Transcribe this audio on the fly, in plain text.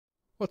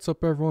What's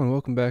up, everyone?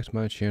 Welcome back to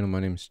my channel. My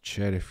name is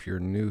Chad. If you're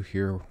new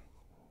here,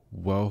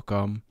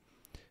 welcome.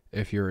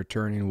 If you're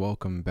returning,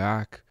 welcome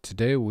back.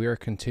 Today we are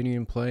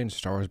continuing playing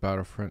Star Wars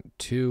Battlefront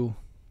 2,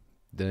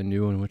 the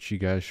new one, which you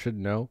guys should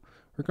know.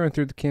 We're going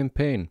through the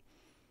campaign,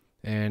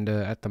 and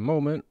at the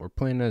moment we're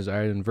playing as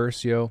Iden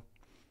Versio.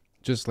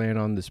 Just landed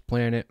on this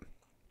planet.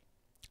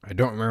 I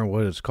don't remember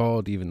what it's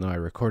called, even though I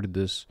recorded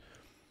this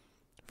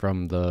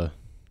from the...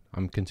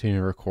 I'm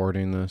continuing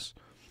recording this.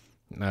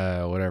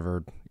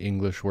 Whatever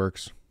English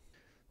works.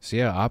 So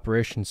yeah,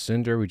 Operation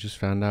Cinder, we just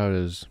found out,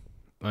 is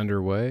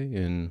underway,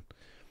 and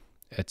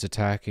it's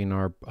attacking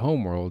our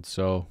homeworld.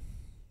 So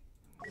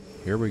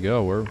here we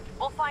go.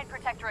 We'll find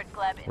Protectorate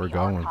Gleb in we're the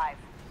going. archive.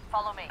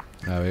 Follow me.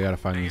 We gotta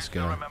find this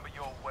guy. Remember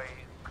your way,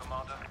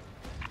 Commander?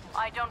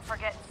 I don't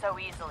forget so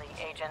easily,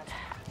 Agent.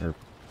 Or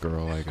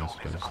girl, I guess.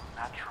 Storm is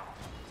unnatural.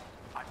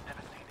 I've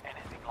never seen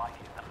anything like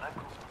it. The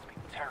locals must be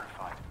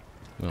terrified.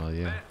 Well,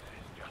 yeah. This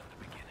is just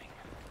the beginning.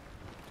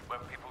 When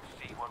people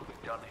see what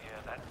we've done here,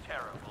 that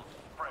terror will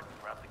spread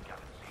throughout the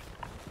galaxy.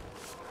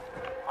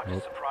 I'm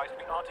just surprised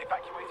we aren't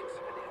evacuating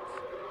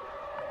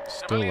civilians.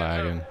 Still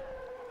lagging.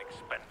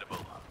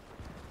 Expendable.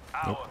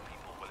 Our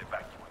people will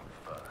evacuate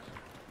first.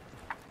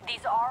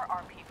 These are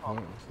our people.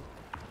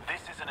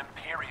 This is an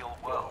imperial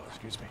world.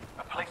 Excuse me.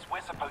 A place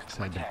we're supposed to Just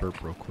had to protect.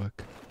 burp real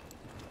quick.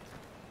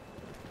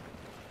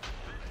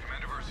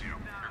 Commander Versio, you're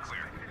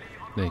clear.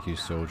 Thank you,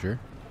 soldier.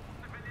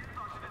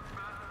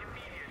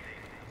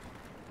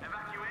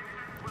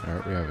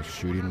 Alright, we have a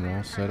shooting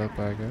wall set up,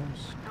 I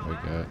guess. We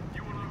got...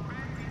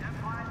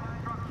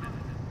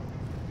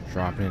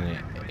 dropping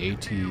an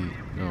AT...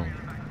 no.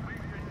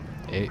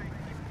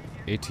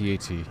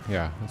 AT-AT.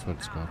 Yeah, that's what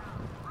it's called.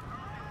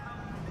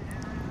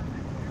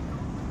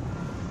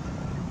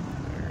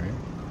 Alright.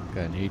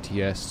 Got an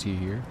ATST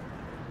here.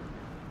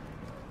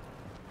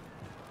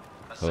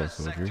 Hello,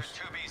 soldiers.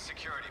 Sector 2B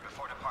security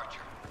before departure.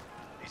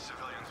 These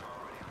civilians are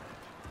already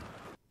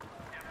on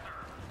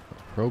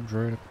it. Probe's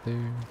right up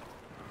there.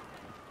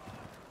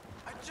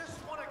 I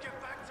just want to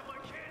get back to my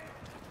kid.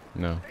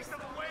 No. Take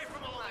them away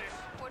from all this.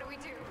 What do we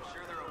do?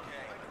 Sure they're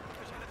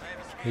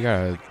okay. We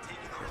got a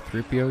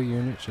 3PO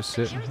unit just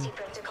sitting here. Security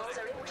protocols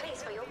are in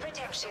place for your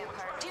protection.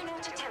 Do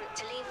not attempt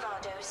to leave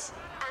Vardos.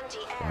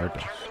 Anti-air Vardos.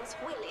 encampments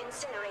will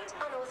incinerate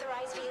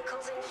unauthorized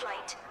vehicles in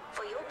flight.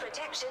 For your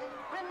protection,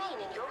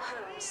 remain in your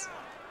homes.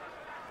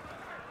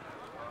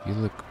 You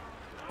look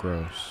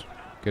gross.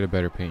 Get a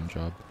better paint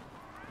job.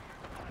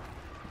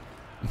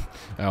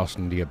 I also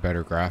need to get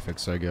better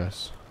graphics, I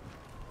guess.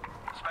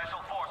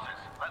 Special forces,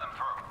 let them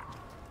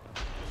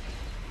through.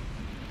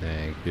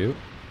 Thank you.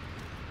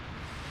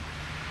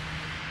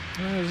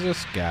 Where's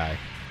this guy?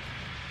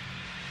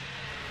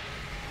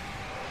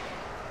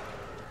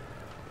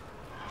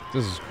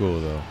 This is cool,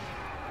 though.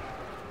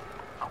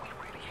 Are we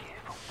really here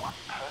for one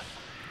person?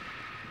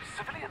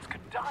 Civilians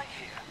could die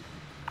here.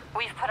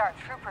 We've put our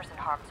troopers in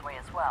harm's way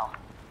as well.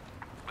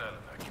 They'll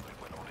evacuate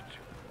when ordered to.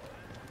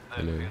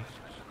 Hello. Their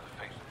fearlessness in the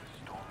face of this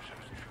storm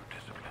shows true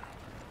discipline.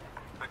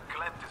 The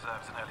Gleb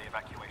deserves an early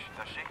evacuation,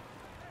 does she?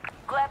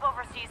 Gleb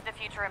oversees the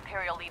future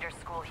Imperial Leaders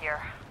School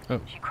here. Oh.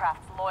 She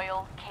crafts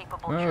loyal,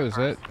 capable Oh, is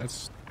troopers.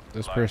 that's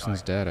this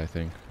person's dad, I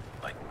think.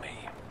 Like me.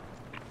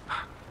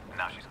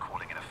 Now she's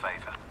calling in a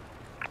favor.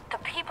 The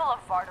people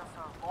of Vardos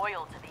are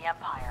loyal to the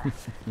Empire.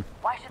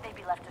 Why should they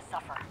be left to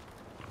suffer?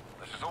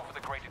 This is all for the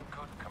greater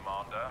good,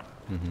 Commander.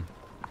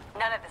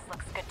 None of this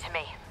looks good to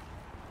me.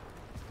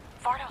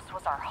 Vardos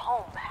was our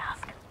home,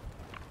 Ask.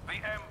 The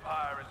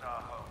Empire is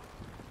our home.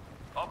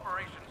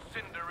 Operation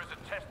Cinder is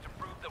a test to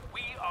prove that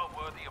we are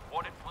worthy of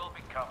what it will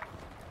become.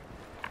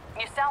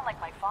 You sound like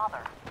my father.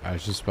 I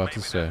was just about to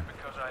Maybe say. that's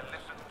because I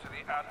listened to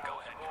the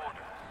Admiral's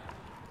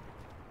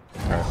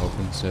orders. Alright,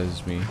 hoping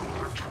says me.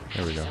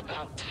 There we go. It's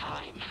about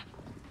time.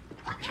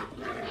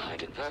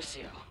 Iden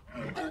Versio.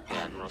 The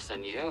Admiral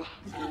sent you.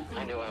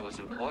 I knew I was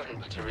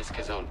important, but to risk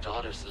his own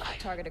daughter's life.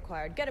 Target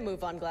acquired. Get a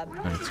move on, Gleb.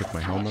 I took my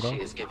helmet off.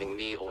 She is giving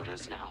me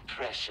orders now.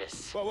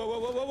 Precious. Whoa, whoa, whoa,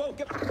 whoa, whoa, whoa.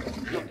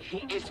 Get... Look,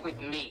 he is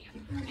with me.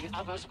 The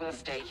others will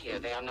stay here.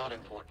 They are not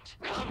important.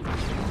 Come.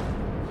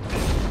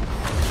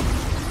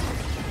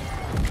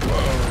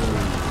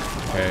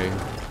 Okay.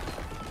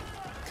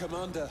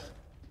 Commander,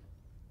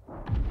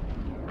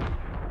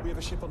 we have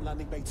a ship on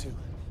landing bay 2.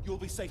 You'll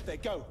be safe there.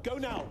 Go. Go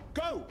now.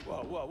 Go!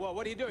 Whoa, whoa, whoa,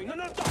 what are you doing? No,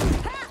 no,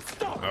 stop!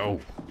 Stop! Oh,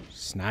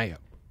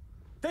 snap.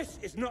 This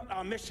is not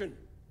our mission.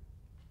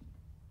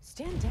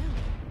 Stand down.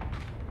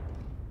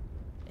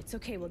 It's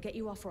okay. We'll get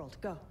you off-world.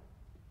 Go.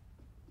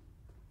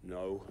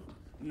 No,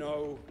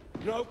 no,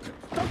 no,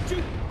 don't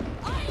you!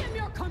 I am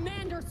your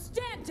commander.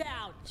 Stand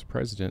down. This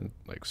president,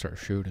 like, start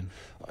shooting.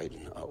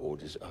 Iden, our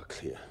orders are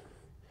clear.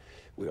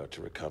 We are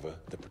to recover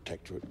the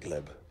Protectorate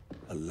Gleb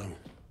alone.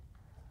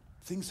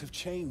 Things have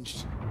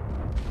changed.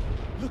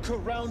 Look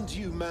around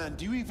you, man.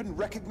 Do you even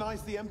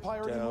recognize the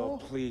Empire anymore?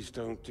 Please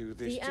don't do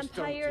this. The Just don't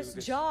do Empire's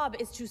this. job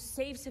is to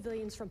save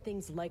civilians from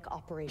things like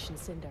Operation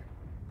Cinder.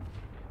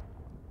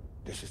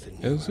 This is the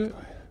new Is it?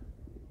 Empire.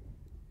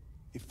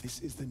 If this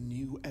is the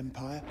new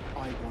Empire,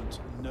 I want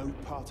no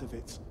part of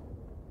it.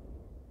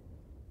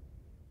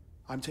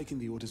 I'm taking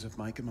the orders of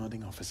my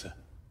commanding officer.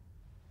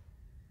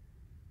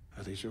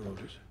 Are these your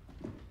orders?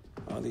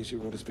 Are these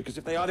your orders? Because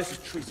if they are, this is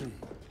treason.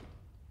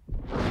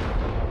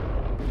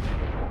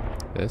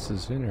 This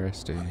is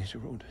interesting. Are these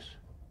your orders?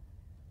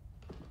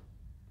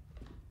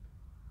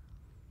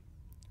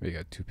 We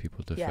got 2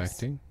 people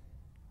defecting.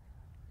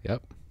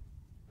 Yep.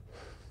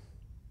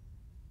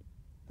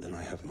 Then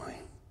I have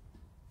mine.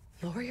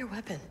 Lower your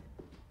weapon.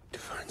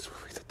 Defiance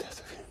will be the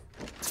death of you.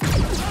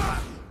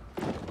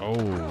 Oh,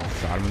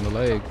 shot him in the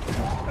leg.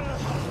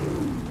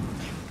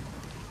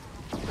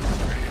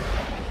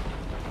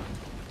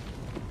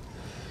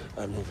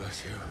 Admiral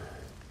Versio.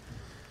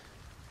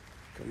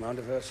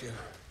 Commander Versio.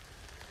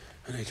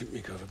 And Agent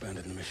Miko have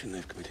abandoned the mission.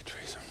 They've committed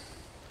treason.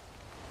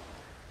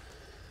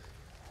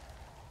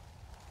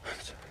 I'm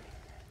sorry.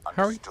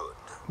 How are you? Understood.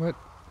 What?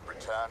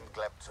 Return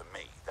Gleb to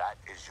me. That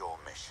is your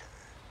mission.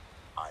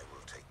 I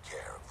will take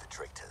care of the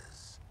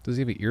traitors. Does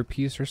he have an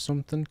earpiece or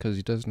something? Because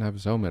he doesn't have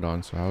his helmet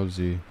on, so how is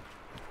he...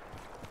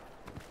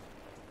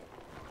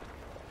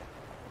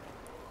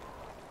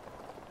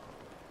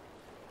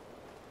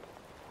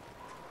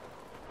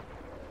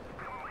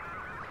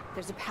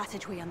 There's a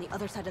passageway on the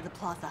other side of the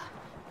plaza.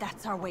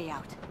 That's our way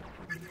out.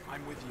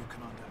 I'm with you,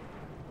 Commander.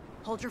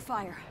 Hold your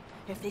fire.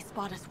 If they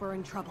spot us, we're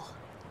in trouble.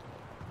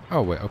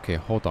 Oh, wait, okay,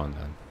 hold on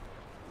then.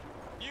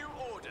 New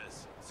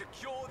orders.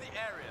 Secure the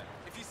area.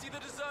 If you see the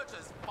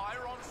deserters,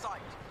 fire on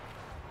sight.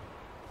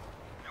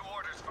 New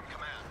orders from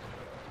command.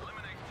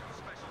 Eliminate 2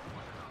 special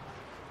forces.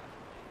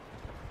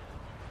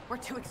 We're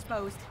too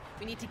exposed.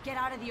 We need to get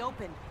out of the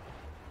open.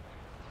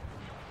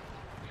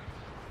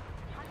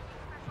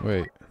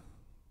 Wait.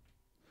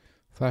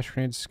 Flash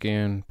grenade,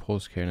 scan,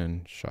 pulse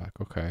cannon, shock.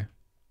 Okay.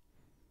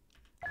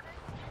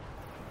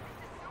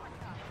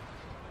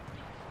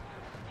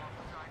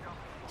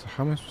 So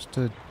how am I supposed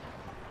to...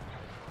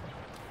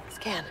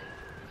 Scan.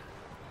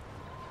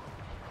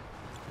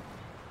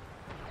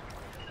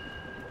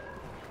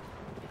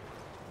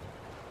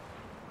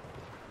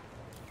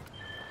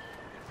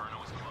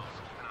 Inferno is close.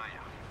 Keep an eye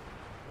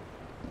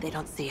out. They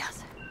don't see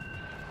us.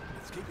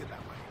 Let's keep it that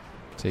way.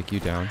 take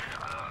you down?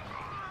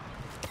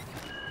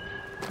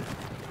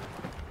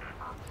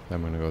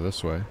 I'm gonna go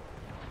this way.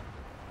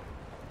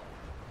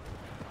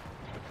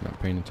 Not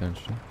paying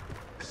attention.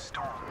 The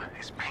storm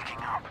is picking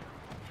up.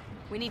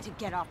 We need to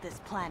get off this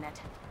planet.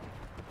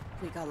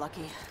 We got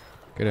lucky.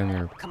 Get in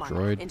there, Come on,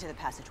 droid. into the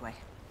passageway.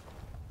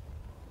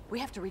 We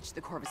have to reach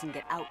the Corvus and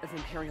get out of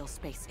Imperial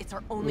space. It's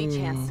our only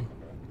chance.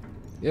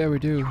 Yeah, we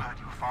do. You heard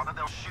your father.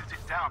 They'll shoot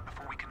it down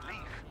before we can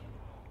leave.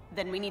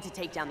 Then we need to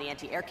take down the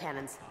anti-air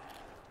cannons.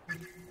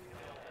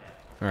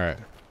 Alright.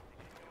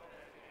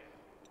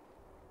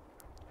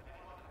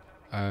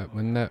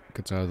 When that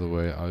gets out of the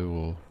way, I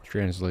will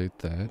translate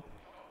that.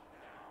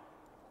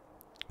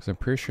 Because I'm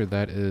pretty sure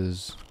that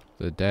is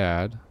the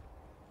dad.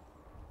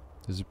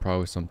 This is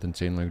probably something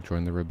saying like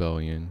join the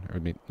rebellion. Or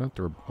not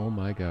the oh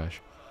my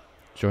gosh.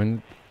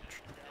 Join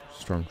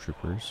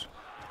stormtroopers.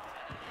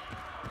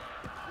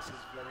 This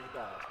is very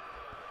bad.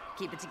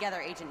 Keep it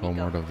together, Agent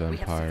Homeward Miko. of the We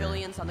have Empire.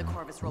 civilians on the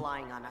Corvus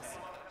relying on us.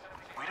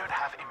 We don't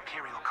have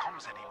Imperial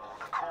comms anymore.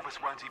 The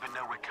Corvus won't even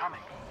know we're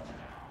coming.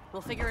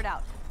 We'll figure it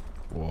out.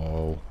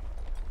 Whoa.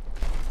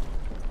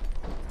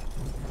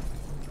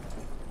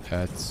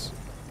 That's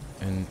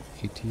an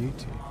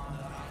AT-AT.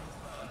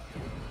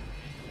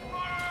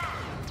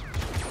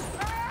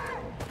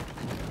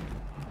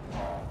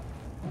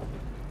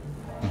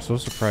 I'm so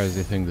surprised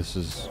they think this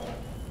is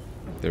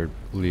their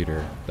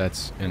leader.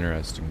 That's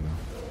interesting though.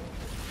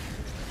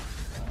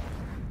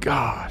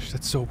 Gosh,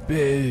 that's so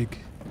big.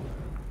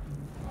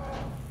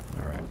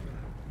 Alright.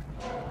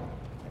 They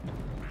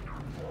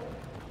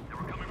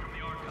were coming from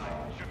the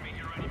archive. Should meet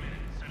here any minute.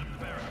 Set up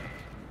the barricade.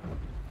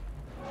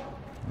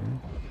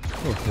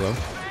 Oh, hello.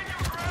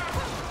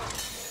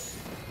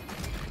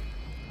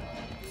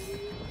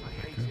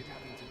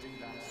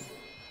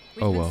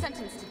 We've Oh, been well.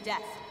 sentenced to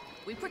death.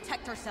 We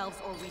protect ourselves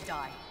or we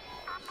die.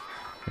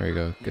 There you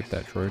go. Get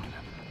that droid.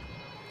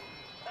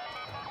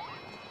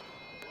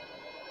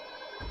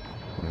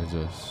 What is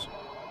this?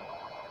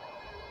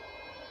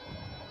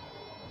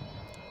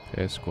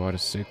 Okay, squad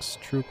of 6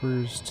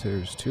 troopers.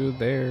 There's 2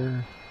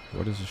 there.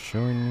 What is it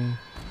showing me?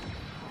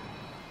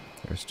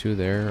 There's 2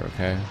 there.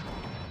 Okay.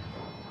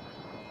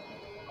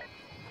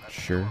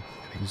 Sure.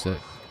 Who's that?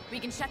 We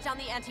can shut down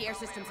the anti-air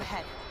systems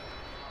ahead.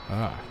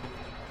 Ah.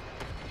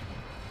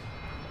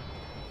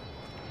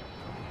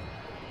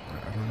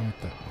 I don't know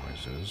what that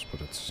noise is,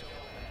 but it's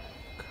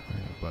kind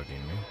of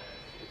bugging me.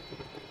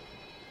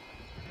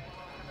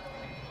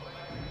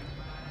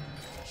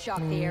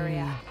 Shock the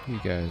area. You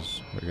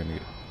guys are gonna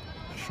get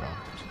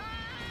shocked.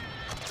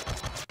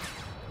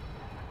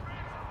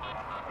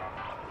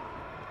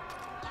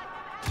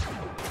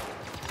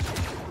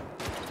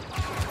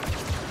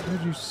 How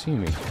did you see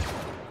me?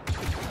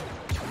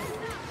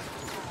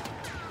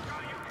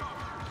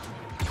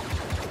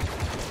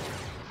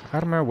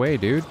 Out of my way,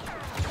 dude.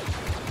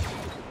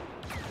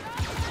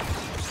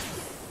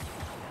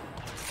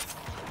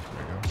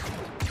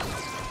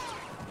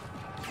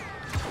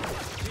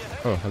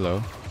 Oh,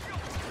 hello.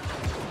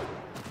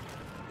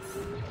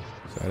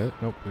 that it?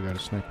 Nope, we got a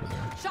sniper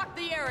there. Shock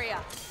the area.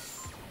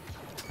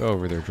 Go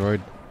over there,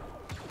 droid.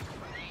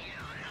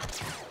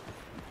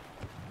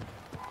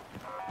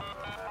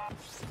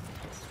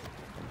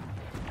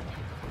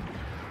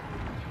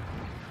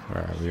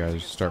 Alright, we gotta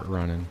start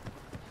running.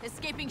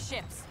 Escaping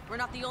ships. We're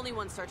not the only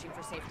ones searching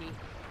for safety.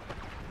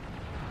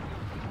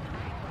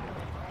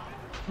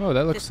 Oh,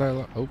 that looks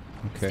like... Oh,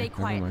 okay. Stay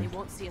quiet. Never They mind.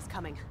 won't see us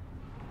coming.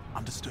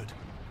 Understood.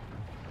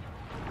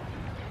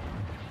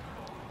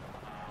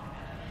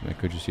 I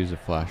could just use a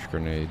flash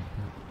grenade.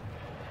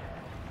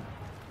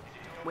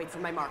 Wait for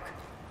my mark.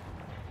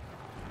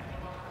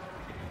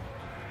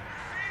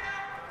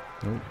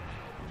 Nope.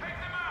 They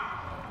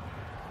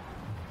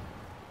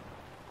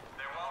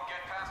won't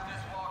get past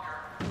this walker.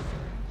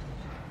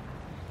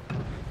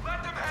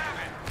 Let them have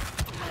it.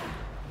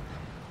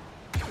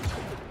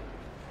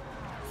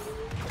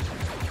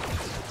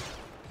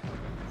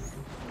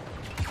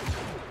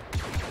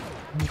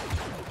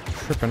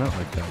 Tripping out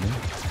like that, man.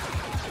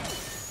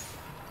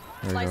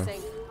 There we go.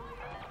 Slicing.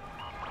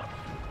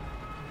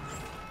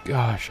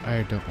 Gosh,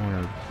 I don't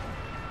want to...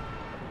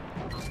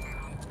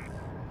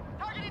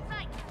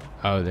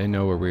 Oh, they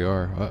know where we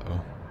are.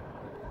 Uh-oh.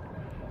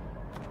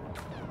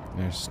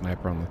 There's a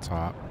sniper on the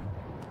top.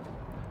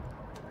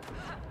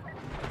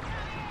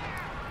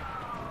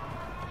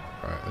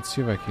 Alright, let's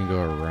see if I can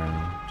go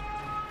around.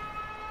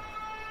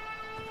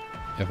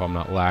 If I'm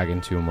not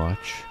lagging too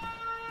much.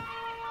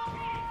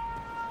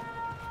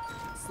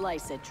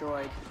 Slice it,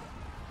 droid.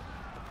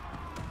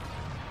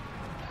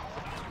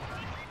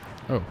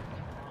 Oh.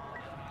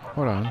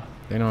 Hold on.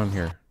 They know I'm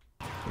here.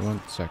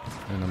 1 second.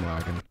 And I'm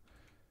lagging.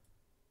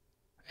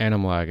 And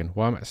I'm lagging.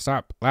 Why am I?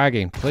 Stop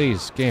lagging,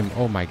 please. Game.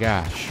 Oh my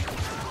gosh.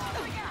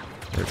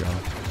 There we go.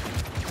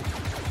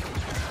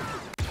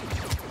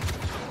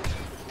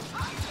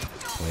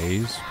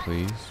 Please,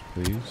 please,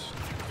 please.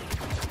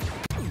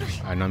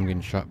 I know I'm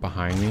getting shot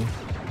behind me.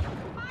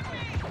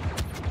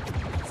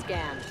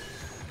 Scan.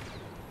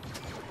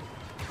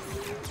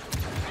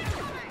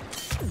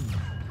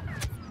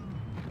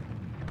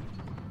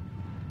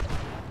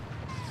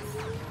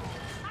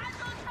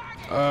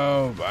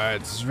 Oh,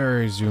 it's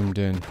very zoomed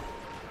in.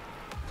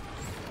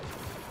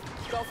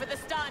 Go for the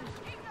stun.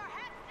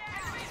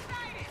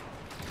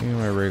 Give me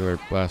my regular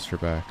blaster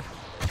back.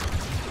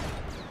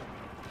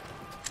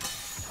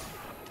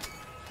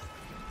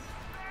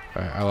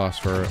 Alright, I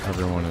lost where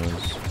everyone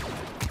is.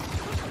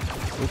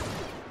 Oop.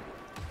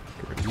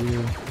 Get rid of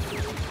you.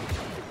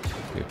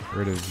 Get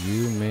rid of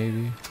you,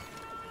 maybe.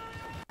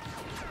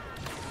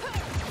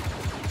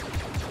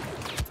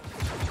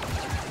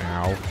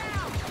 Ow.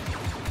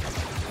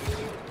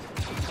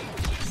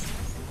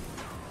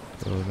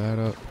 Blow that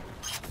up.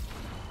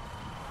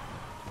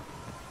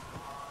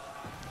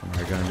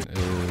 My gun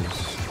is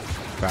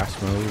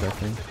fast mode, I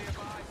think.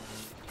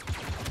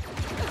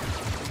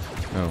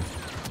 No.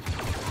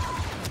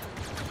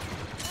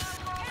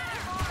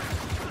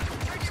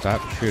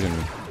 Stop shooting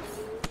me.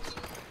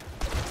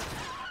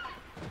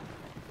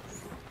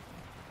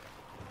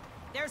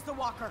 There's the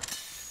walker.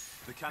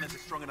 The cannons are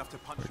strong enough to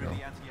punch through the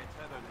anti-air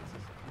turbo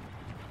lasers.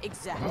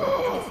 Exactly.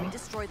 And if we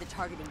destroy the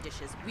targeting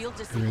dishes, we'll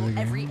disable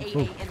every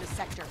AA in the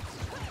sector.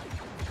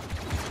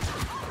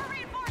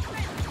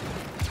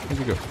 Where'd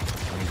you go?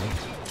 There you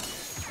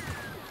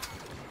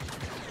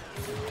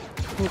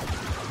go. Oop.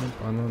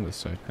 I'm on this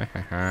side.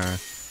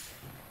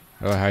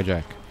 Oh,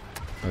 hijack.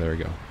 Oh, there we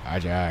go.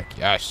 Hijack.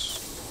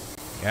 Yes.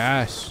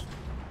 Yes.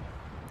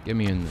 Get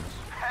me in this.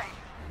 Hey,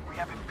 we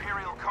have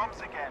Imperial comms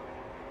again.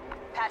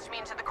 Patch me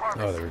into the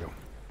Corvus. Oh, there we go.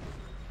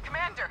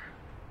 Commander,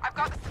 I've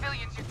got the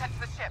civilians you sent to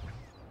the ship.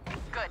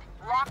 Good.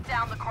 Lock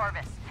down the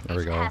Corvus. There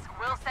we go. Task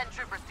will send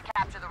troopers to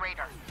capture the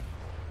raider.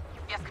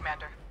 Yes,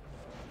 Commander.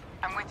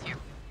 I'm with you,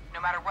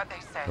 no matter what they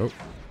say. Oh.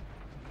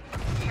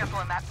 Be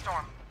careful in that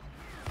storm.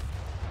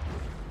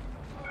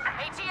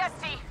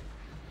 ATST.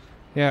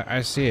 Yeah,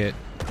 I see it.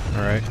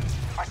 All right.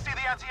 I see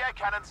the anti-air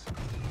cannons.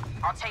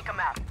 I'll take them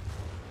out.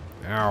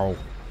 Ow.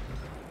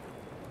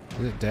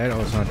 Is it dead?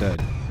 Oh, it's not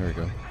dead. There we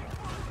go.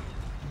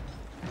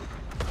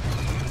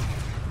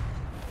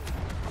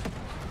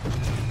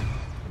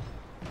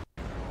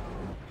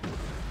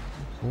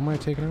 Who am I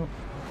taking out?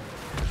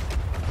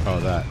 Oh,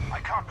 that. I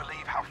can't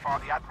believe how far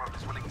the Admiral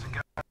is willing to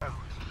go.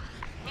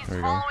 He's There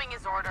you go. following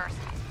his orders.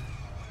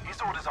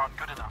 His orders aren't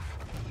good enough.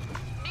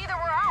 Neither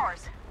were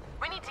ours.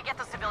 We need to get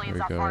the civilians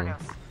There off we go.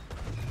 Vardos.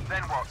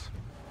 Then what?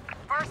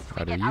 First,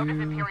 we Out get of out of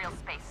you. Imperial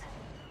space.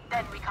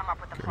 Then we come up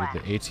with a Get plan.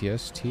 rid of the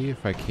ATST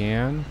if I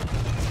can.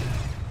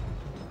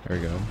 There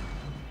we go.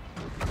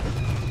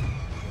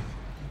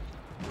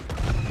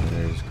 And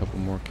there's a couple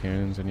more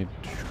cannons I need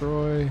to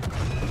destroy.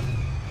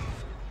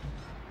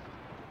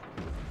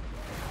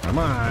 Come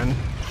on.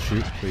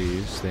 Shoot,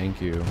 please. Thank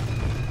you.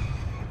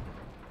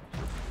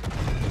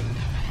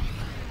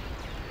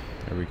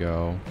 There we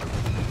go.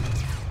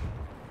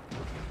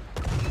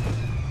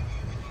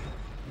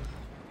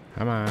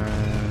 Come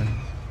on.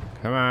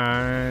 Come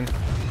on.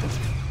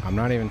 I'm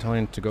not even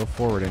telling it to go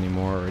forward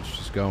anymore. It's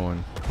just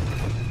going.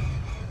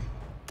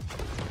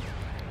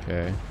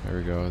 Okay, there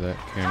we go. That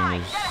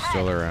cannon is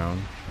still around.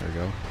 There we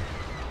go.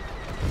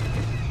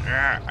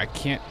 Ah, I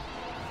can't.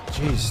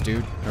 Jeez,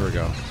 dude. There we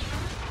go.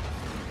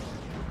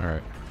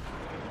 Alright.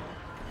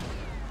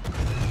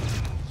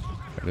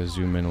 Gotta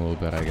zoom in a little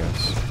bit, I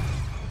guess.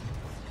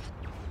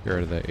 Get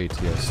rid of that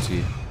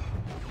ATST.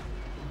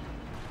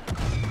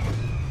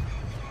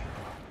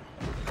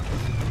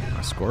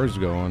 My score's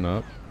going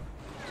up.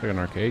 It's like an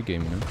arcade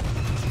game, you know?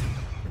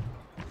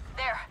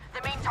 There,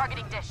 the main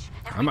targeting dish.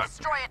 If we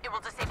destroy it, it will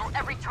disable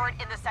every turret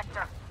in the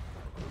sector.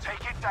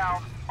 Take it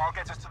down. I'll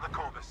get us to the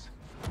Corvus.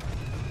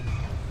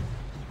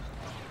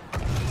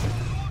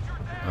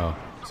 Oh,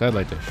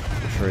 satellite dish.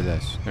 Destroy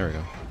this. There we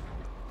go.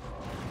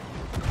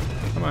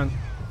 Come on.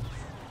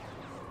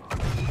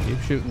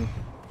 Keep shooting.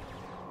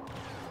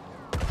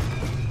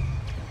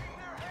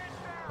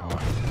 Oh,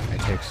 it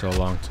takes so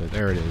long to...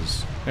 There it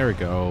is. There we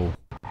go.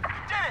 Did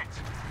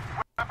it!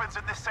 Weapons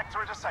in this sector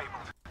are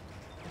disabled.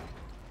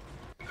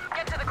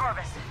 Get to the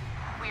Corvus.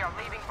 We are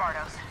leaving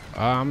Vardos.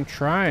 I'm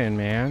trying,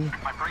 man.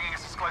 I'm bringing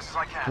us as close as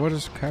I can. What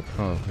is Cap...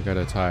 Oh, I got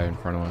a tie in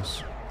front of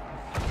us.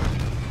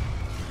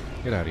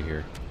 Get out of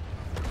here.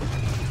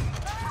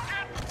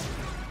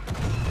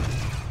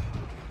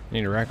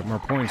 Need to rack up more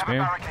points,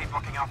 man. Barricade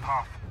blocking our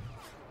path.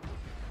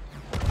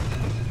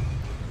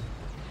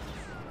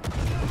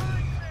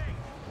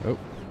 Oh.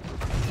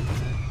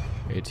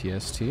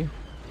 ATST.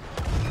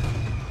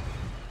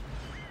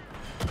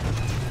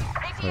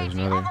 There's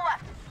another.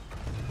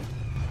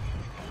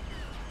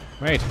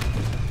 Wait.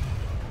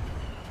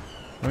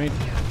 Let me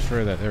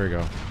destroy that. There we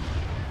go.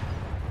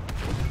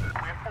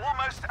 We're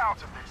almost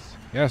out of this.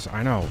 Yes,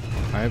 I know.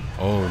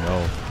 Oh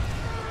no.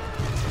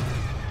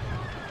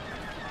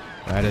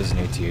 That is an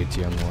AT-AT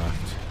on the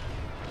left.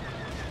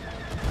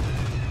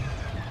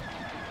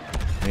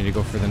 I need to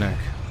go for the neck.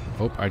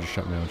 Oh, I just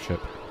shot my own ship.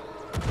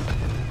 Keep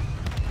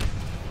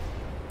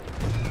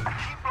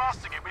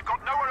blasting it. We've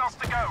got nowhere else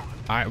to go.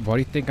 What do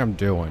you think I'm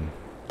doing?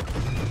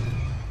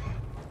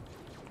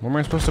 Where am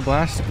I supposed to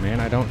blast it,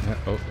 man? I don't...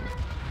 Oh.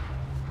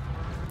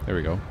 There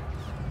we go.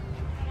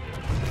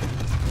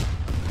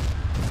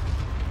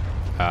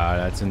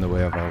 That's in the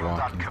way of our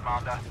walking.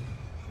 Commander.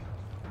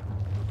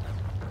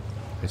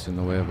 It's in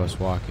the way of us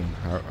walking.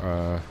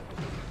 Are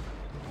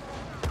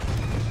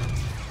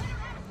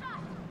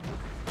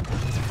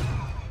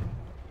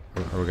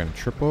we gonna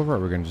trip over it? Or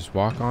are we gonna just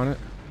walk on it?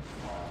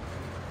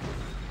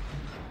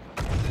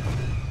 I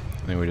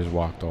think we just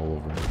walked all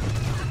over it.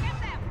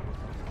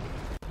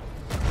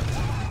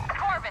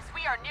 Corvus,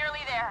 we are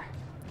nearly there.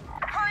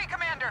 Hurry,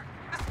 Commander.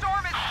 The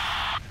storm is...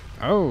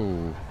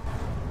 Oh.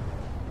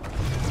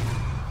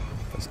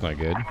 That's not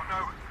good. Oh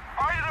no.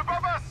 Iron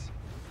above us.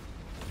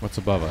 What's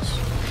above us?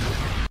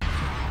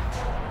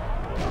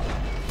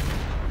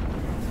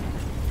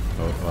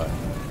 Oh, what?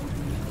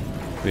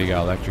 We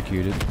got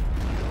electrocuted.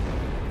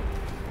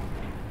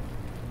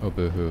 Oh,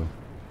 boo-hoo.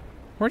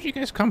 Where'd you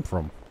guys come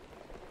from?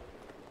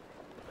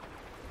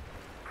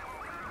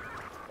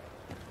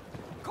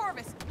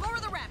 Corvus, lower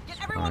the ramp.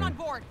 Get everyone on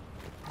board.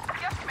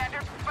 Yes,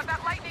 Commander, but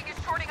that lightning is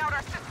shorting out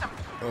our system.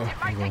 It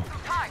might take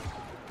some time.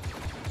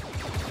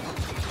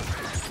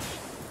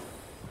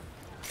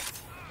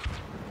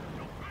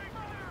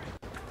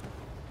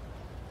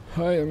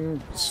 I am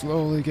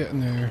slowly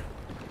getting there.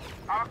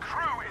 Our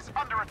crew is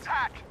under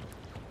attack.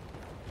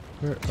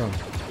 Where? Oh.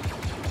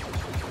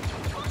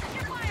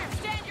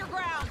 Stand your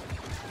ground.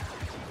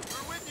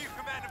 We're with you,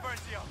 Commander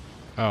Versio.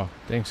 Oh,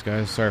 thanks,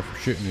 guys. Sorry for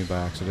shooting me by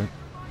accident.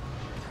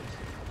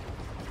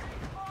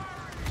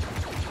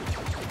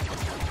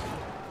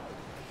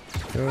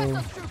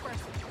 Go.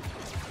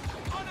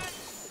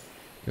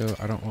 Go.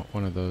 I don't want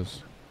one of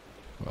those.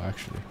 Well,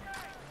 actually.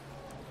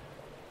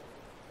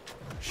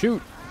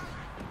 Shoot!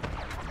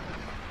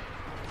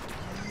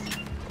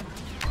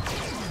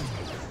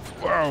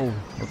 Whoa!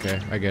 Okay,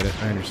 I get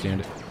it. I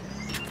understand it.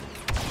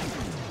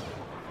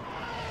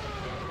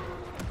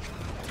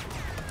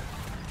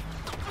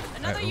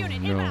 Another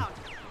unit no. inbound.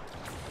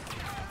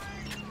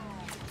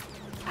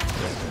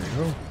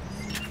 There we go.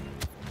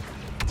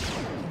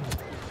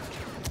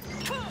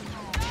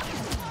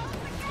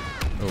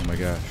 Oh my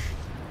gosh.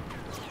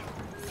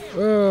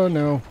 Oh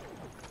no.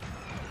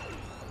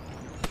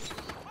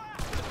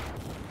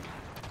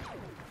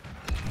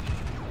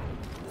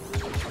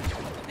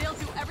 They'll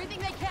do everything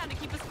they can to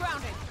keep us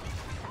grounded.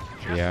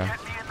 Yeah.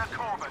 Get me in the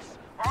Corvus.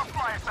 I'll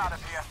fly us out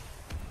of here.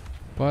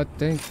 But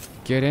then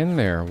get in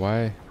there.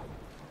 Why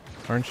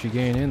aren't you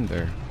getting in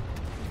there?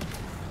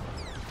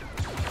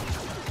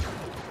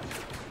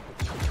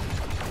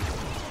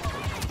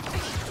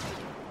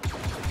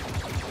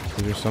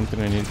 Is there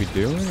something I need to be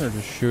doing or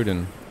just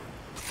shooting?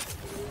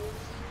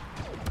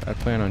 I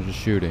plan on just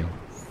shooting.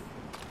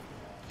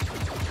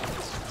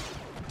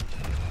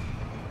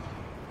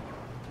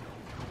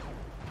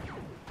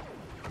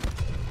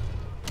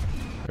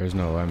 There's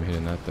no way I'm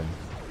hitting that thing.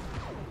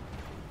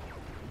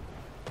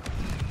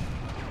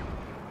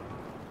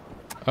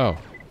 Oh.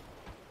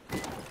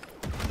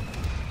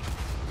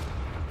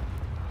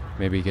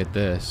 Maybe get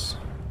this.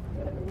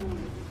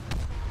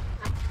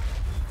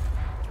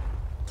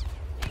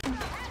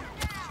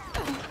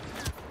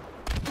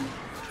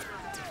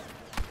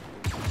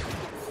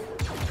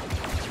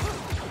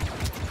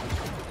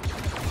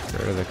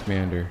 Or the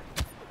commander.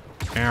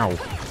 Ow.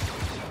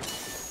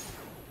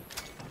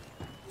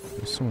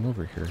 There's someone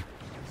over here.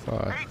 I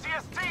thought.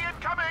 ATST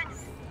incoming!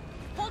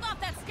 Hold off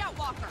that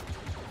Skywalker!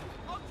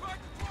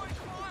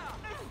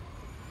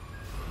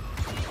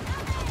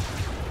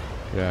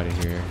 Get out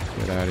of here.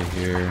 Get out of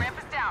here. Ramp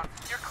is down.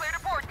 You're clear to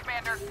board,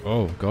 Commander.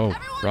 Oh, go.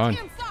 Everyone Run.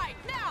 inside,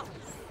 now!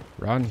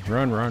 Run,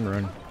 run, run,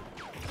 run.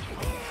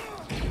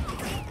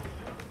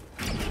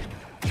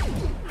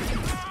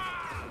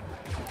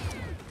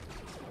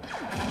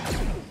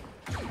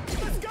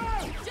 Let's go!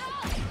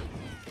 Joe!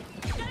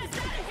 Get us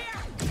out of here!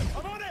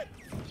 I'm on it!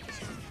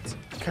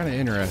 Kind of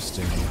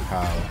interesting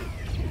how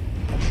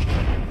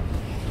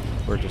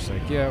we're just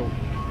like, yeah,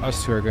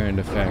 us two are going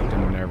to defect,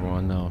 and then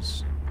everyone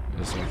else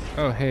is like,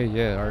 oh, hey,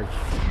 yeah,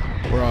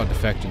 we're all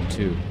defecting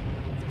too.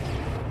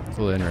 It's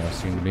a little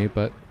interesting to me,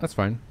 but that's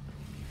fine.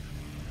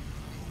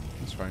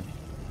 That's fine.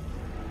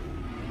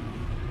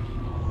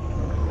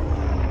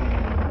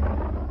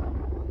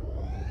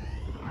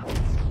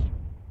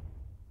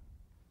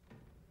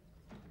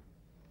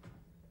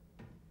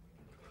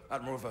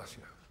 Admiral Versio.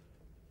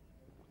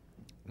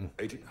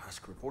 Agent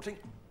Husk reporting.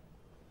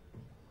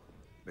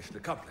 Mission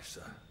accomplished,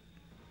 sir.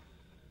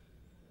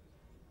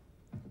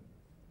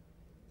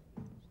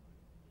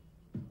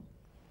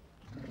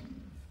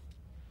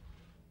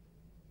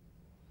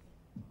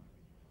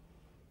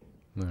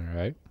 All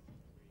right.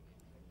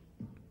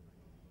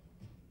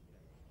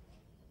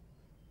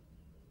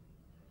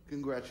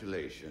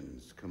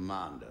 Congratulations,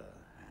 Commander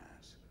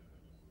Hask.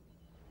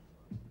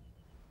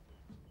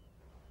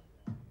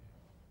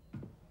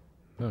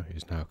 Oh,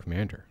 he's now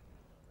commander.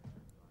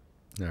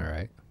 All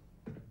right.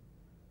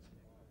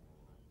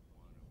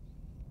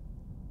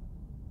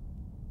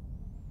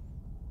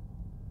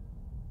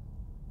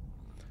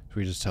 So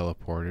we just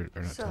teleported,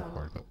 or not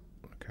teleported, but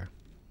okay.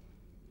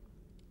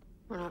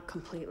 We're not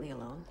completely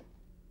alone.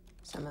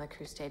 Some of the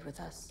crew stayed with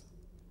us.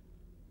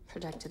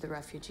 Protected the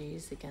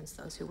refugees against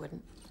those who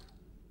wouldn't.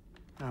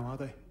 How are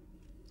they?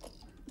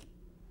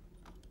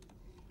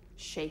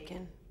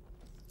 Shaken.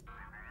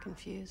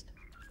 Confused.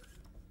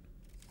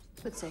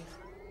 But safe.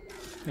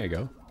 There you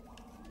go.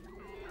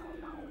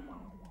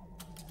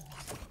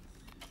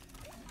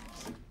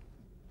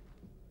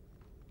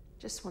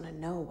 Just want to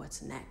know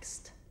what's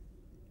next.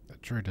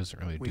 That droid doesn't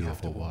really do a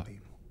whole lot.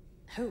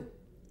 Who?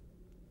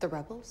 The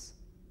rebels?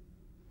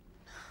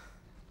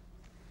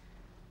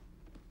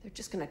 They're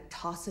just gonna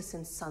toss us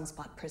in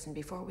Sunspot prison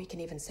before we can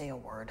even say a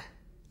word.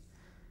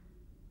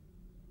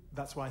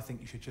 That's why I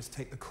think you should just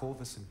take the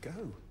Corvus and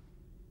go.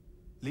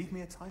 Leave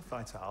me a TIE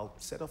fighter. I'll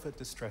set off a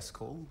distress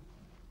call,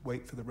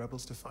 wait for the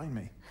rebels to find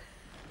me.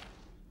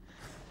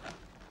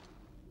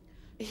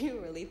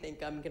 You really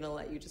think I'm gonna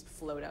let you just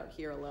float out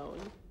here alone?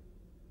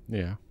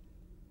 Yeah.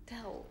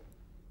 Del.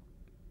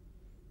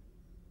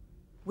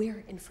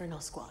 We're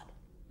Infernal Squad.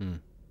 Hmm.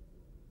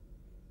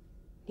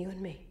 You and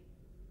me.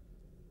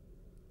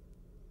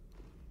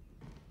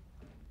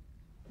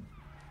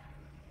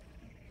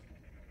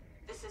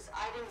 This is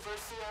Iden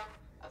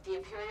Versio of the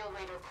Imperial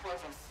Raider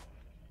Corvus,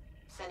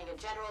 sending a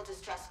general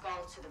distress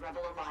call to the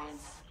Rebel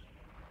Alliance.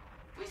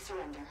 We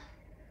surrender.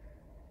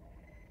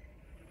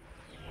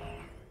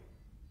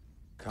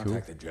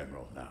 Contact the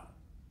General now.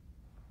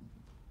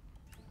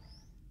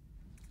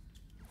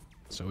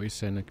 So we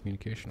send a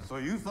communication. So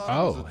you thought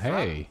oh, it was a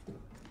hey. trap,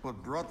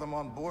 but brought them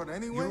on board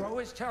anyway? You're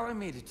always telling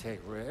me to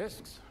take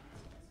risks.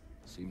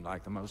 Seemed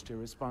like the most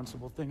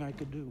irresponsible thing I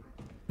could do.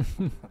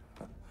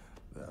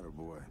 That a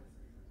boy.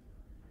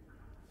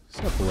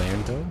 What's up,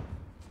 Lando?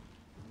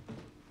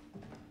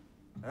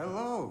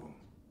 Hello.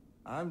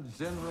 I'm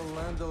General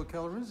Lando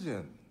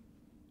Calrissian.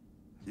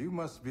 You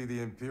must be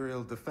the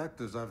Imperial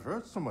defectors I've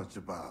heard so much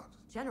about.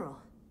 General,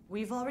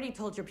 we've already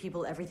told your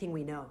people everything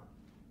we know.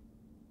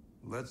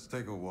 Let's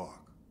take a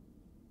walk.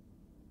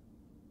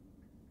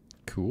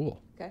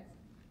 Cool. Okay.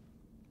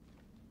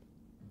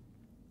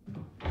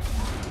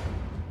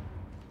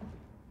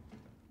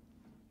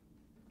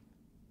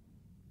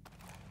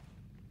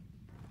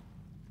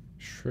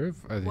 Shriv?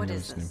 I think What that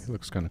is was his name. this? He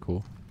looks kind of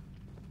cool.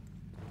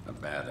 A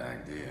bad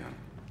idea.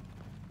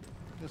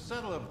 You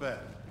settle a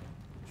bet.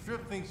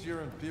 Shriv thinks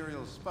you're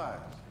Imperial spies.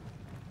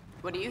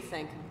 What do you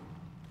think?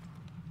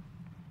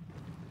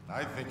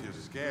 I think you're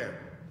scared,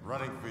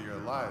 running for your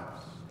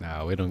lives.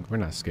 No, we're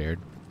not scared.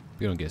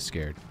 We don't get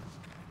scared.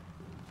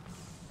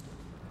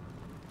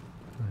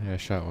 Yeah, I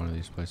shot one of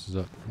these places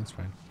up. That's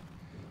fine.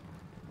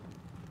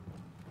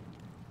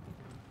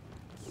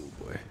 Oh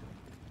boy.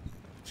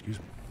 Excuse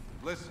me.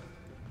 Listen,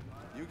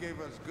 you gave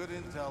us good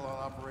intel on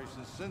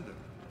Operation Cinder.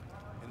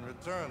 In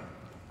return,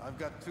 I've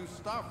got 2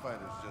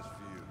 starfighters just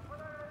for you.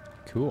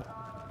 Cool.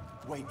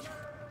 Wait,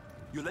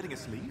 you're letting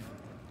us leave?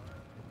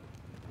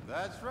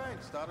 That's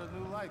right. Start a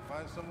new life.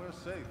 Find somewhere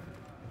safe.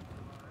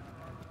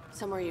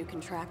 Somewhere you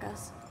can track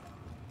us?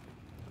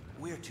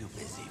 We're too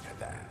busy for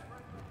that.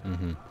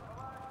 Mm-hmm.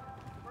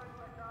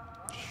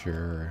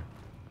 Sure.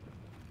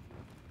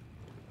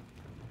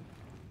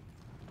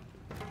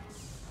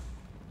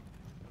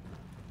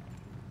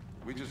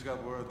 We just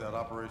got word that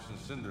Operation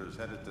Cinder is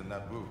headed to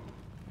Naboo.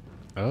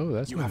 Oh,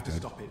 that's You not have to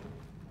good. stop it.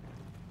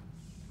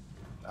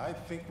 I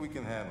think we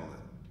can handle it.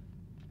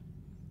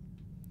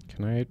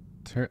 Can I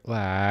turn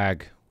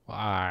lag?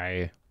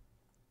 Why?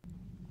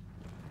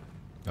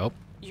 Oh.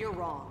 You're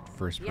wrong.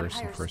 First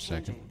person for a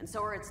second. And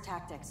so are its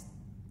tactics.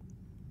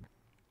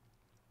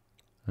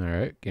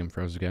 Alright, game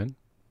froze again.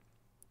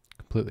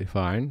 Completely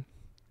fine.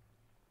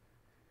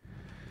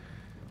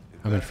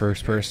 I'm in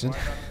first person. Why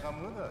not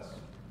come with us?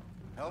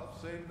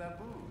 Help save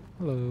Naboo.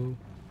 Hello.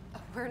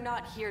 We're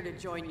not here to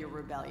join your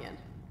rebellion.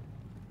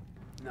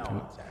 No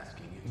one's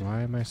asking you.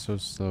 Why am I so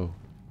slow?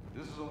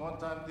 This is a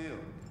one-time deal.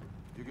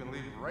 You can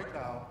leave right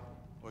now,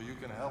 or you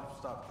can help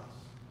stop this.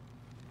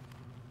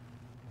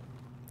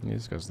 Yeah,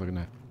 this guy's looking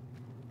at.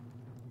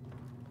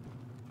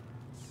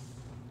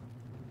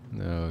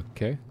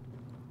 Okay.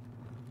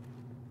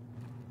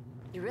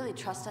 You really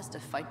trust us to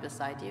fight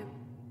beside you?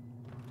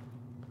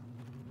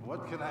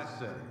 What can I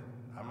say?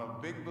 I'm a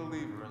big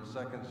believer in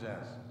second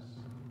chances.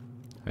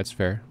 That's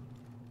fair.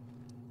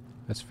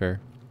 That's fair.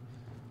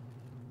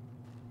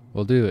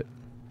 We'll do it.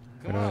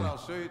 Come on, I'll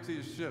show you to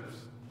your ships.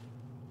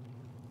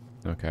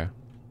 Okay.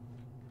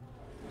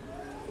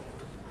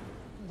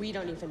 We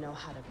don't even know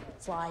how to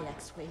fly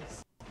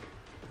X-Wings.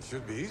 It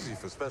should be easy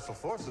for special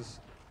forces.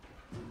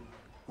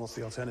 What's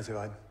the alternative,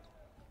 Iden?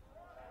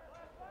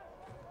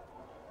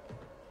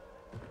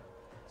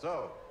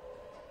 So,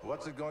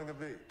 what's it going to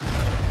be?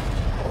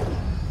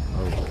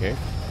 Okay.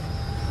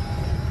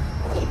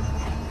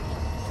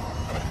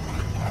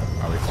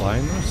 Are we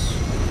flying this?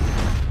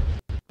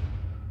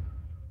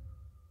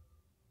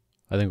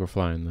 I think we're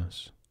flying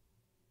this.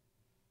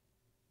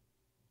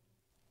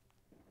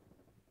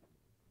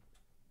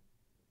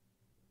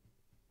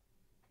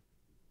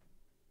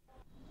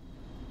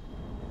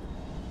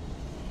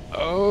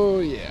 Oh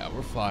yeah,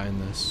 we're flying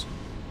this.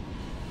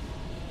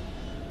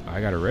 I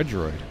got a red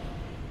droid.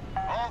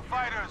 All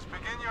fighters,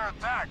 begin your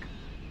attack.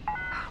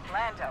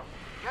 Lando,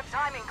 your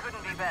timing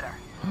couldn't be better.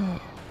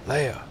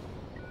 Leia.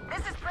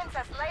 This is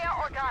Princess Leia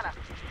Organa.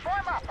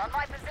 Form up on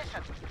my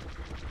position.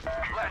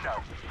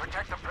 Lando,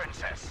 protect the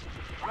princess.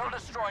 We'll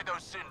destroy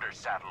those Cinder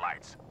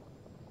satellites.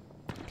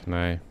 Can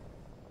I?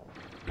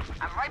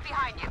 I'm right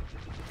behind you.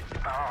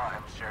 Oh,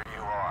 I'm sure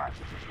you are.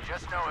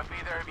 Just know if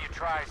either of you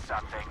tries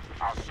something,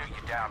 I'll shoot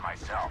you down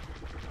myself.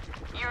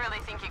 You really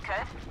think you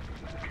could?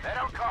 They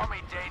don't call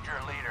me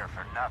Danger Leader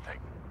for nothing.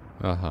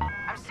 Uh-huh.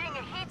 I'm seeing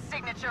a heat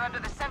signature under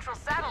the central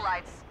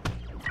satellites.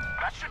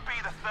 That should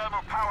be the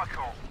thermal power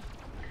core.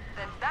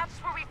 Then that's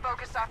where we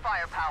focus our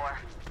firepower.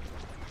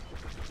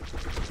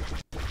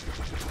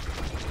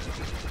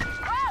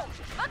 Oh!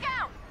 Look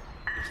out!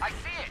 I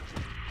see it!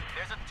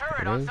 There's a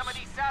turret on some of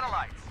these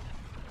satellites.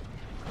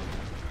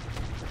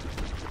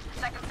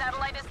 Second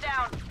satellite is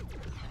down.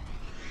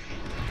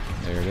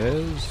 There it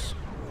is.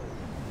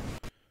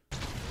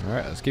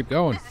 Alright, let's keep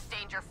going. This is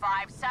Danger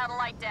 5,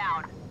 satellite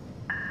down.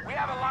 We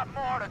have a lot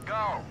more to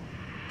go.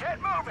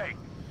 Get moving!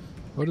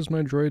 What does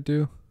my droid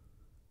do?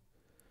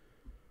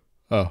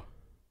 Oh.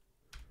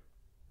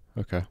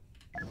 Okay.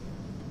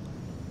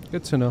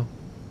 Good to know.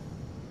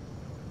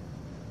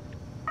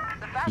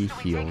 The faster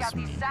we take out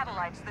these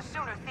satellites, the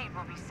sooner Theed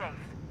will be safe.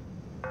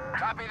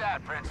 Copy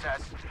that,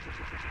 Princess.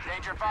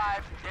 Danger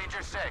 5,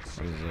 Danger 6.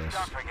 What is this?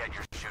 Don't forget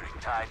you're shooting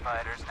TIE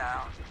fighters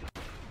now.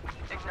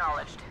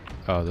 Acknowledged.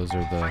 Oh, those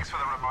are the... Thanks for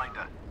the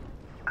reminder.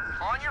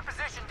 On your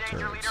position,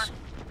 Danger turrets. Leader.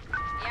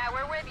 Yeah,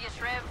 we're with you,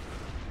 Shriv.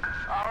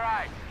 All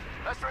right.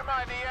 Let's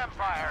remind the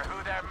Empire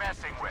who they're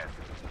messing with.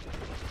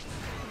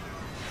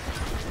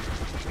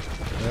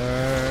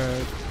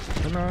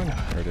 Come on.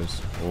 There it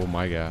is. Oh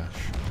my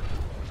gosh.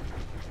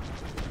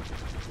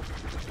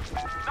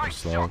 Go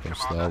slow, go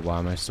slow. Why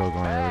am I still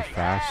going really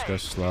fast? Go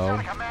slow.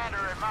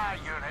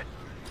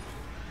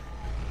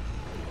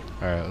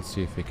 Alright, let's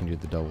see if we can do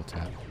the double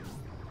tap.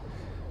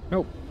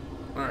 Nope.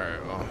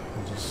 Alright, well,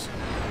 I'll just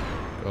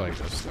go like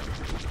this then.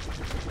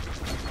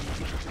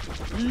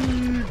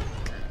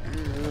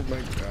 Oh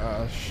my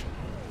gosh.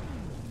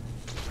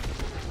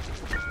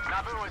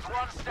 Naboo is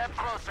one step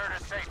closer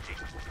to safety.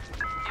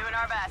 Doing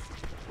our best.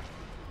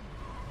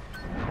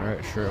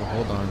 Alright, sure,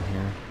 hold on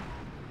here.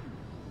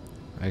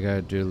 I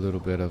gotta do a little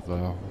bit of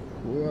a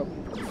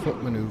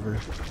foot maneuver.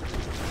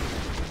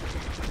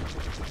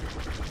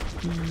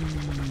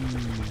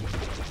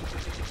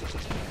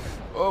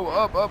 Oh,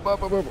 up.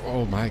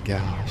 Oh my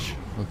gosh.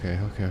 Okay.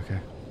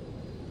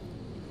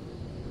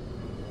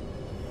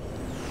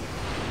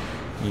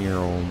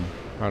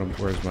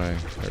 Where's my...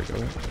 There we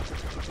go.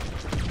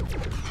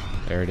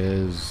 There it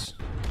is.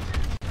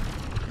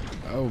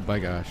 Oh my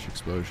gosh,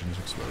 explosions.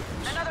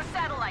 Another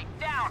satellite,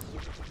 down.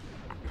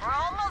 We're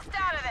almost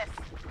out of this.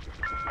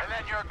 And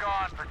then you're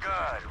gone for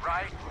good,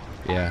 right?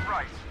 Yeah.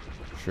 Right.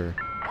 Sure.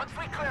 Once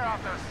we clear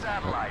off those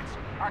satellites,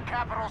 our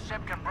capital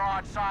ship can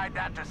broadside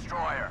that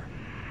destroyer.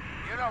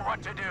 You know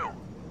what to do.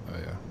 Oh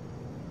yeah.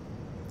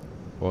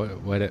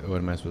 What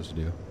am I supposed to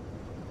do?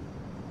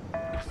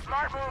 The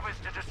smart move is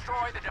to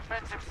destroy the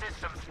defensive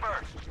systems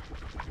first.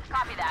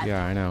 Copy that.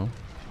 Yeah, I know.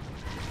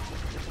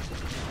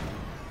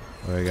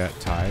 Oh, I got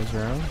ties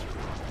around?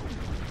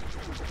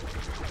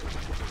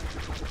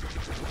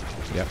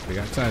 Yep, we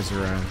got ties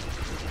around.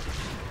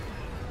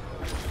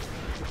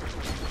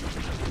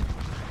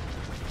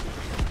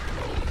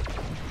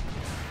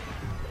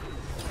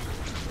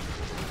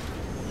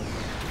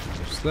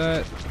 There's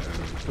that.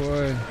 Oh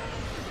boy.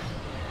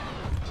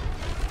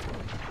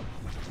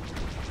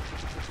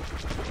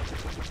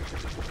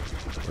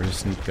 We're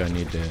just gonna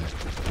need to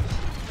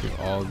do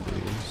all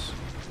these.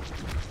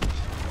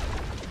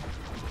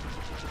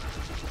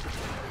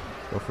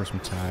 Go for some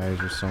ties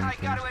or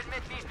something. I gotta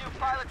admit, these new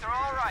pilots are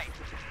all right.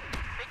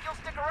 Think you'll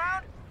stick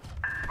around?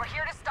 We're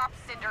here to stop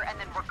Cinder, and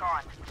then we're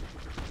gone.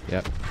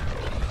 Yep.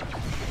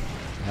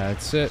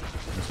 That's it.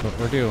 That's what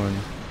we're doing.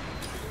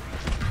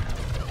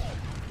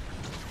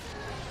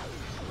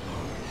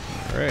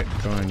 Alright,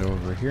 going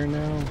over here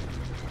now.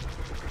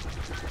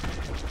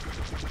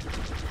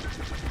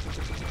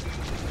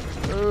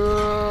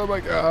 Oh my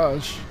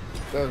gosh.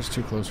 That was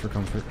too close for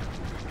comfort.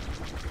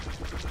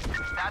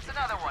 That's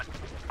another one.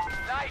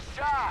 Nice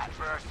shot,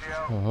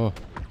 Versio. Oh.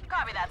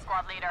 Copy that,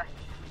 squad leader.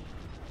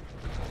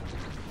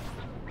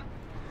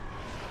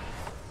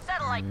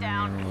 Satellite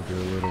down. We'll do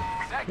a little.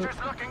 Sector's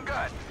looking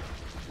good.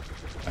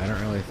 I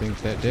don't really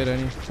think that did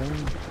anything.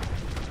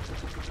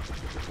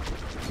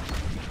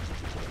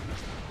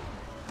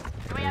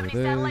 Do we have any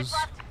satellites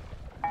left?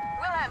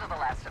 We'll handle the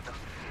last of them.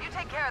 You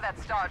take care of that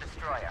Star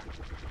Destroyer.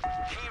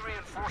 Key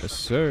reinforcements. Yes,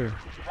 sir.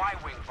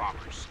 Y-wing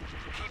bombers.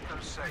 Keep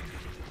them safe.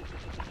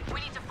 We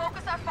need to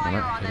focus our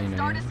fire on that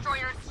Star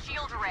Destroyer's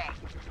shield array.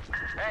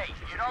 Hey,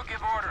 you don't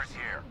give orders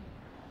here.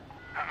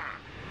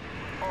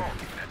 Oh,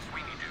 that's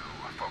we need to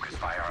focus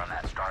fire on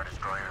that Star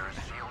Destroyer's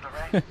shield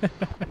array.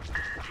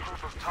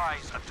 Group of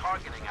TIEs are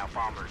targeting our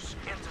bombers.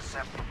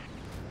 Intercept them.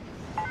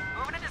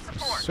 Moving into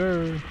support. Yes,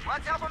 sir.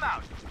 Let's help them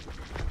out.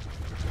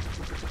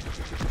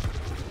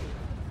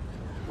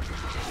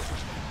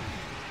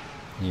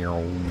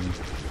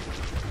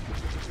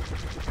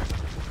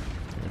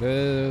 There it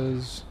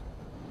is.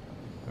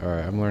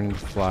 Alright, I'm learning to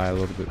fly a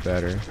little bit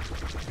better. There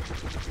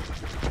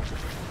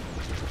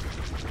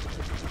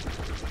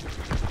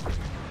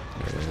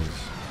it is.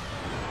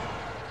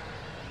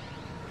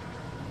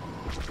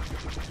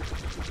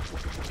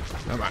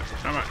 Come on,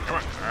 come on, come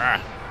on. Ah.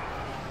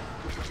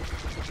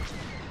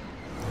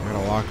 I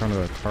gotta lock onto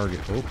a target.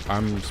 Oh,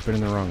 I'm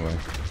spinning the wrong way.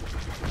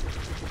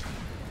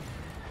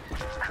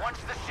 Once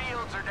the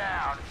shields are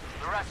down,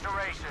 the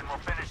restoration will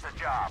finish the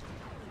job.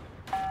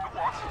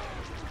 What?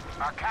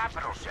 Our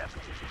capital ship.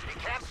 It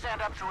can't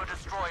stand up to a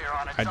destroyer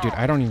on its own. Dude,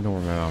 I don't even know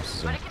where my mouse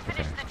is. But it can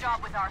finish the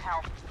job with our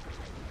help.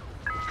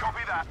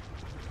 Copy that.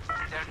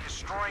 They're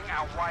destroying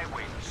our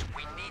Y-wings.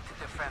 We need to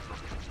defend them.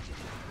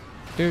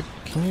 Dude,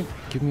 can you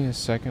give me a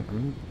second?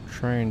 I'm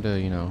trying to,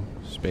 you know,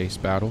 space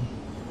battle.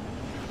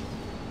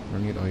 I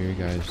don't need all you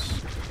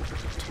guys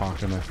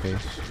talking in my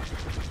face.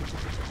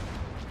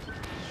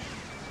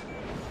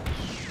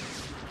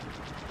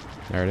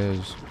 There it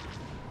is.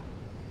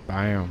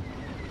 Bam.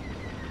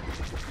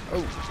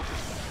 Oh.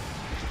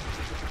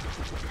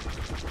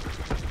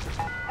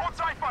 More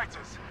TIE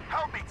fighters!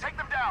 Help me, take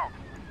them down!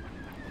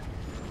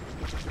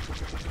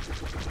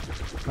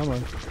 Come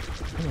on.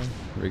 Come on.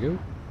 Here we go.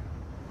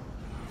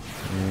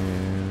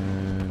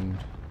 And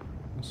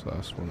this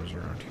last one is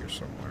around here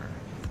somewhere.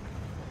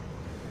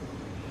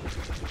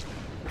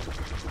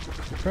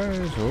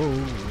 Surprise!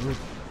 Oh,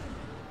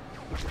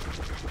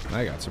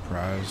 I got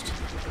surprised.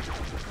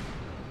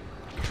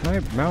 Can I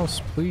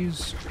mouse,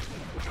 please?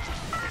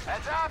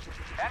 Heads up!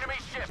 Enemy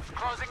ships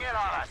closing in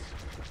on us.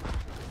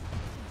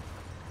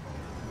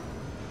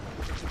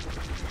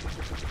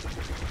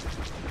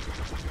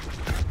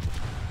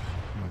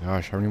 Oh my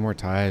gosh, how many more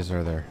ties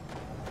are there?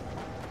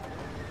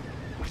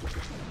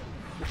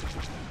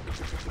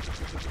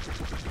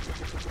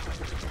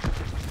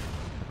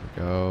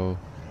 There we go.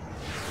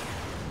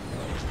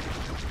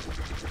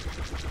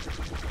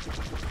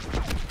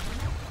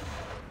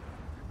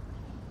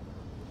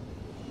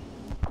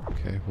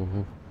 Okay,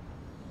 whoa.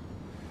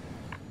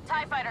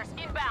 TIE fighters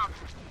inbound.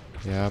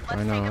 Yep,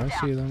 I know. I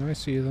see them. I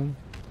see them.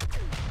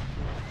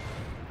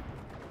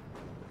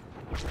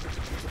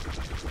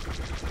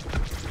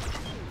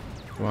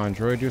 Come on,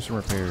 droid, do some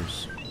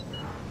repairs.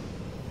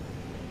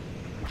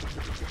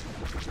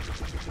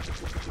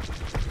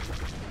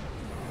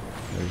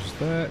 There's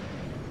that.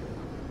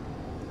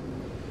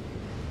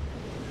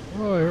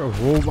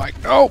 Oh my!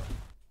 Oh!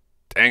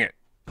 Dang it!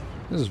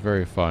 This is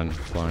very fun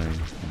flying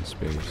in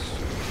space.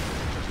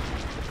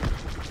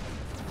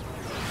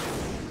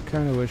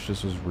 Kind of wish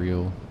this was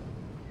real.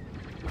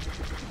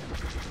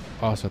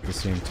 Also, at the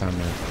same time,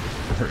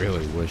 I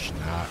really wish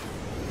not.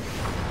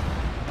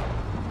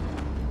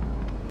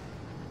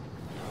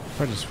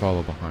 If I just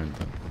follow behind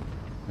them,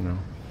 you know.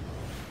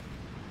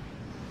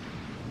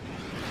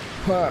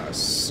 Ah,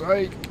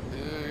 psych!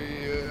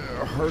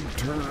 Hard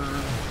turn.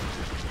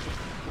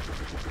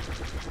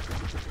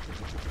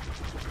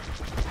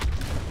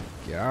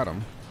 Got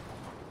him.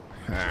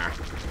 Ha.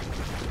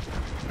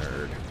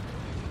 Nerd.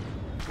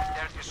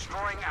 They're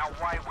destroying our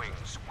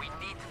Y-wings. We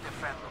need to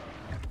defend them.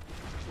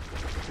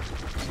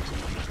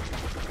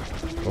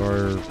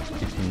 or you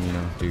can, you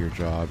know, do your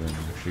job and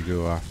actually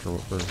go after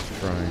what we're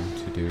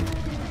trying to do.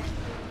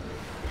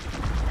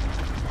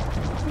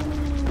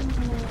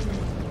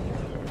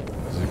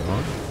 Is it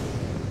gone?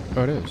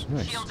 Oh, it is.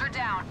 Nice. Shields are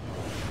down.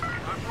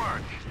 Good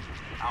work.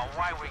 Our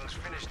Y-Wings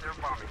finished their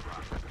bombing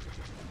run.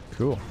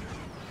 Cool.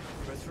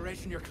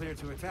 Restoration, you're clear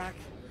to attack.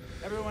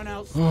 Everyone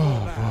else,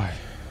 oh boy.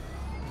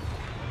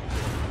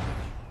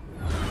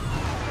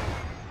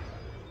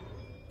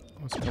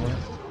 What's going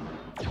on?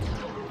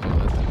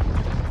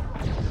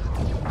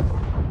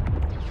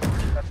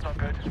 That's not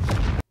good.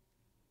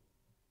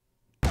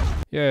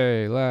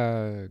 Yay,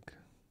 lag.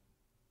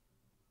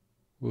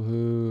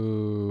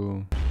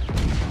 Woohoo.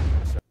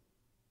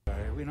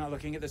 Sorry, are we not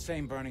looking at the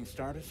same burning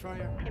Star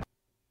Destroyer?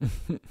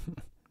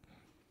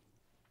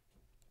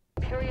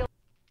 Imperial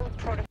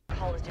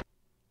protocol is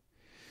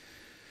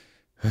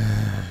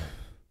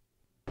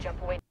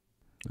jump away.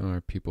 Oh,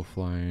 are people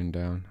flying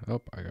down?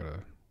 Oh, I gotta.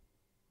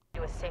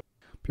 Do a safe.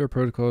 Pure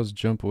protocols,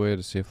 jump away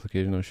to safe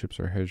location. Those ships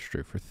are headed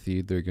straight for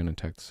Theed. They're gonna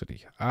attack the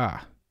city.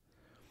 Ah.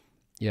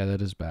 Yeah,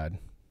 that is bad.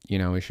 You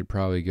know, we should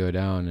probably go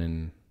down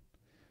and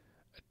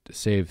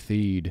save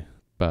Theed,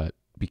 but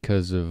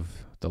because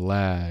of the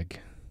lag.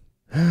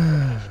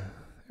 Here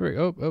we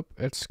go. Oh,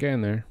 it's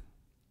getting there.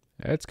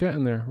 It's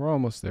getting there. We're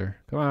almost there.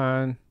 Come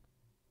on.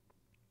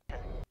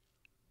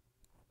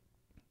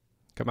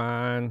 Come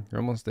on.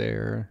 You're almost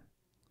there.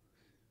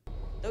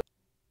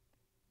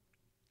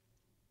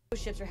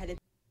 Those ships are headed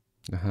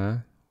Uh-huh.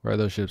 Where are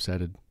those ships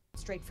headed?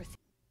 straight for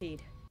Theed.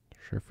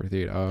 Straight for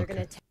Theed. Oh, They're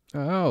okay.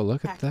 gonna Oh,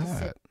 look at attack the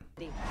that.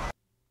 city.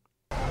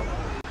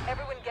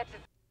 Everyone get to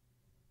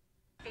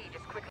feed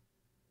as quickly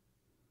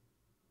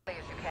as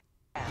you can.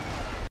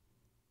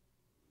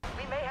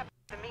 We may have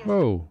the means.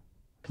 Whoa.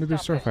 Naboo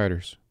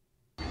starfighters.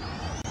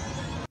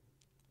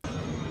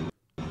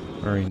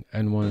 I mean,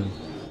 N1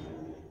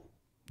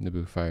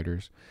 Naboo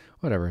fighters.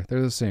 Whatever.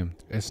 They're the same.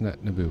 It's not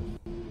Naboo.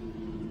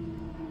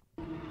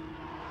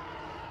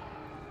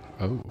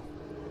 Oh.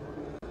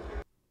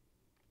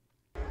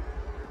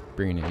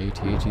 Bringing in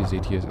AT-ATs,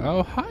 ATS.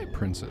 Oh, hi,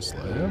 Princess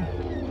Leia.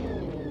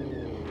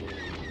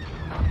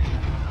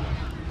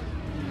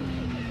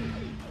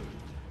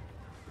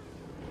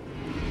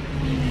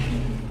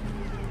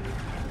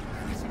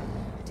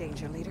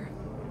 Danger, leader.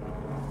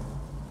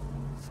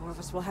 4 of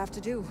us will have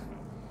to do.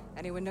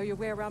 Anyone know your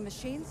way around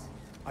machines?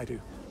 I do.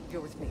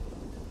 You're with me.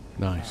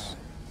 Nice.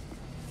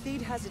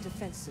 Theed has a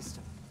defense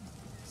system.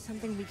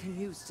 Something we can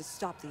use to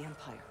stop the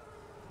Empire.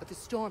 But the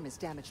storm has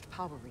damaged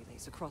power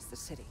relays across the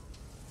city.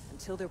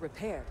 Until they're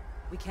repaired,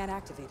 we can't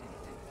activate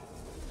anything.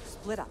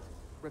 Split up.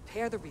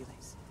 Repair the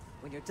relays.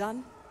 When you're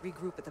done,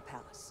 regroup at the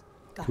palace.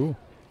 Got Cool.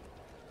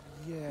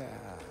 Yeah.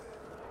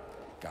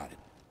 Got it.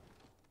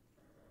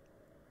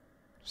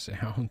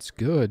 Sounds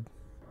good.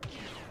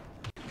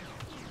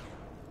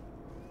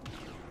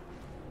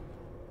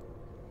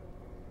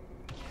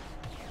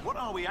 What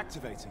are we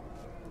activating?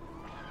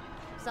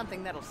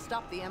 Something that'll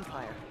stop the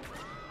Empire.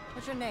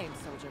 What's your name,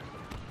 soldier?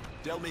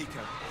 Del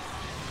Meeko.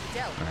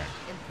 Del.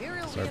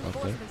 Imperial Sorry about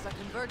that. reinforcements are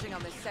converging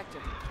on this sector.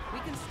 We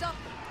can stop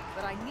them,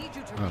 but I need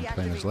you to Oh, I'm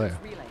playing reactivate as those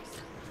Leia.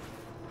 relays.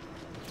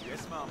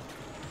 Yes, Mom.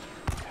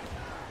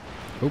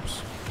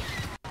 Oops.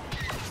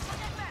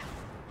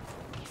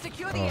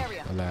 Secure the Oh,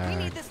 area. the lag.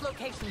 We need this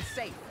location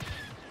safe.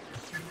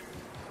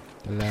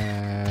 The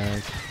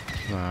lag.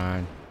 Come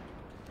on.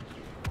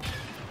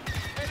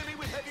 Enemy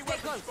with heavy Stay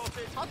weapons close.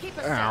 spotted. I'll keep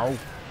us Ow.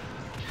 safe.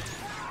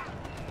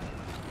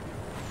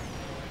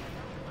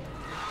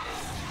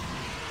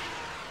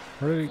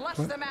 Where did he? Flush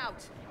What? them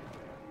out.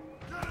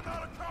 Get him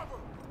out of cover.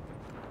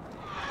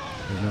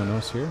 There's no one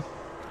else here?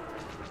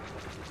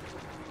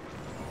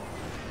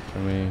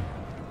 Can we?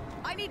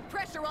 I need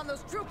pressure on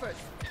those troopers.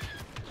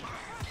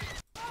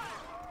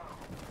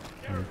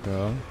 There we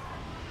go.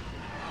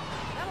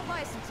 That'll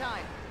buy us some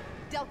time.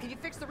 Del, can you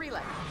fix the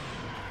relay?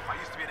 I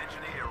used to be an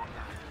engineer on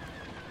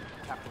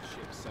Capital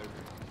ship, so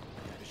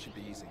this should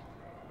be easy.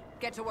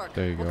 Get to work.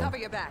 There you We'll go. cover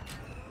your back.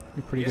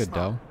 You're pretty Yes, good,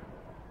 Mom. Del.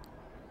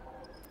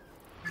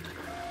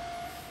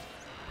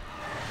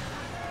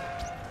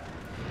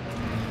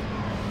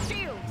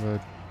 Shield.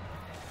 Good.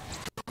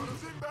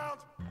 inbound.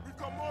 We've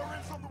got more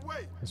ins on the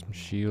way. There's some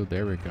shield.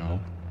 There we go.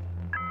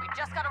 We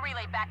just got a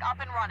relay back up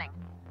and running.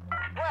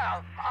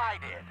 Well, I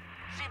did.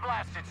 She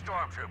blasted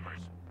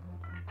stormtroopers.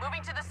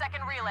 Moving to the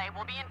second relay.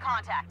 We'll be in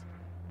contact.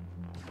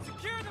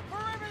 Secure the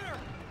perimeter.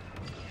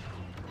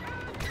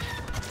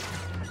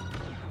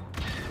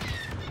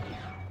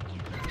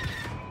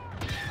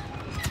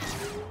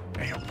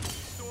 Damn.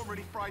 Storm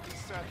already fried these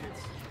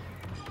circuits.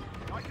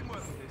 I can work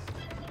with this.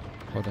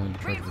 Hold on.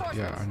 Try to, Reinforcements.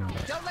 yeah, I know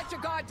that. Don't let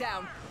your guard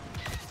down.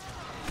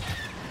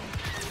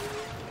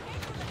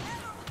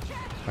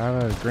 I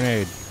have a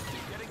grenade.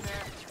 Getting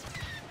there.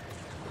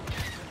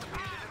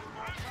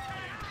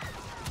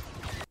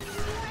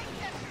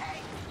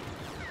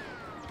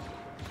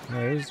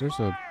 Yeah, there's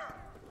a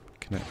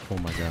connect. Oh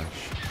my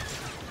gosh.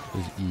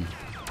 There's E.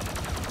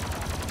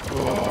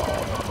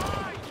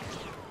 Oh.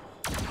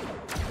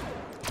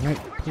 Right,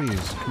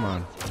 please, come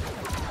on.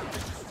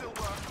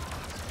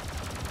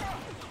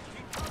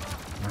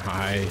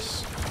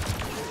 Nice.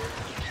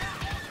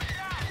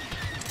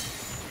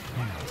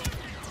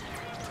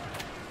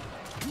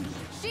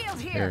 Shield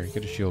here. There,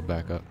 get a shield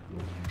back up.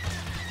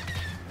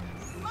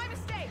 My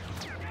mistake.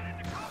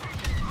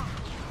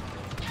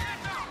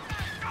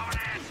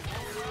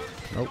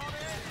 Nope.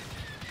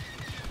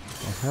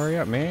 Well, hurry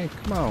up, man.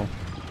 Come on.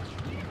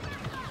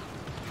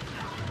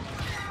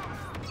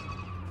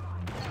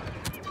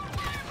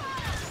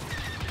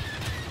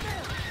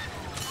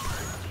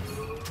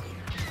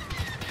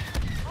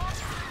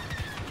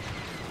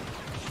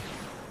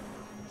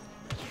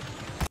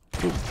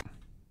 Ooh.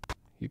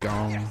 You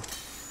gone.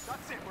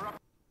 That's it, we're up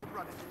and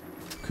running.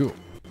 Cool.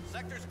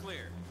 Sector's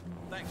clear.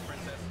 Thanks,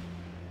 Princess.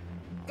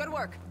 Good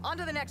work. On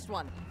to the next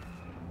one.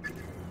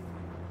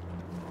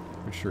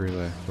 Which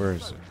relay? Where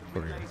is it?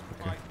 Over here.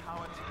 Okay.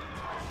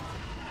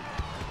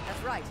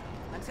 That's right.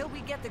 Until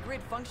we get the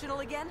grid functional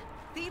again,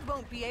 Thebe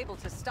won't be able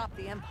to stop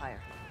the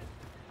Empire.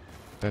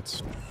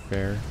 That's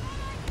fair.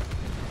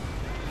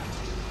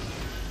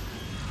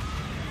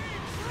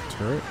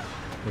 Turret?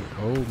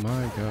 Oh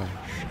my gosh.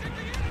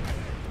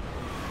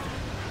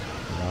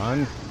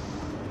 Run.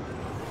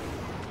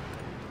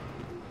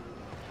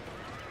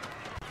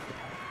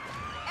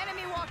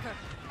 Enemy walker.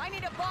 I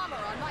need a bomber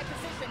on my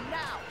position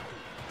now.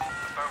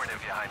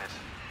 Affirmative, Your Highness.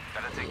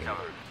 Gotta take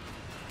cover.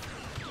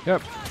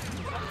 Yep.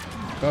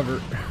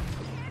 Cover.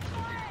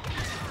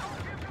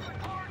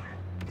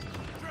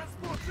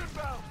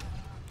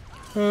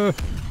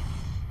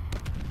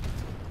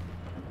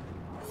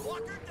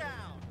 Walker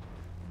down.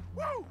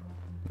 Woo!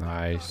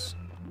 Nice.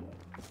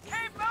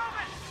 Keep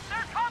moving.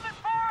 They're coming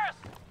for us.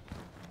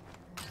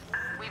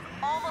 We've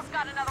almost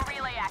got another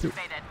relay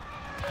activated.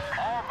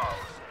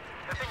 Almost.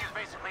 The thing is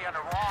basically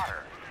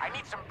underwater. I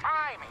need some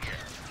time here.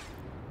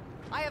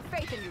 I have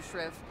faith in you,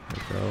 Shriv.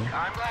 Go.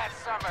 I'm glad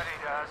somebody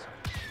does.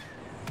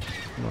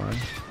 Come on.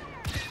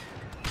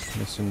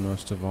 Missing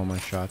most of all my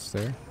shots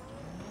there.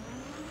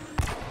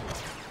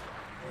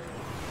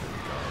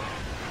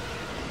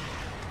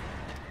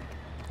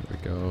 There we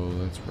go.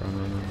 Let's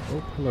run.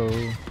 Oh, hello.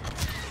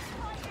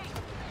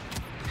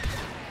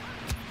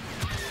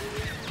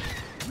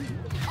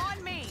 On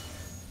me.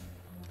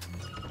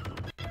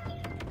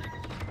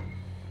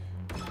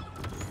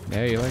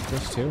 Yeah, you like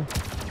this too?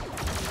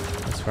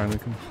 That's fine. We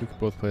can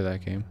both play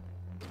that game.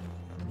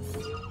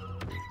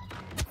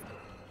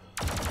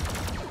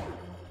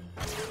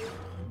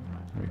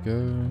 There we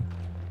go.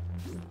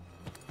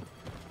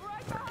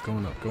 Right,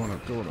 going up, going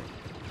up, going up.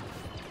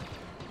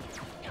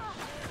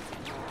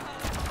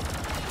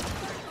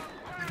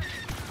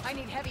 I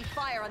need heavy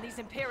fire on these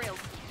Imperials.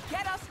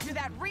 Get us to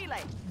that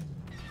relay.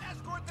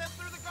 Escort them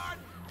through the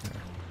garden.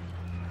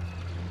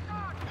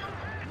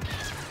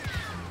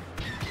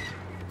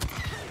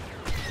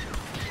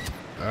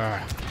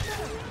 Ah.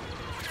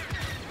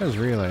 I just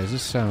realized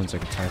this sounds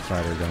like a TIE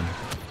fighter gun.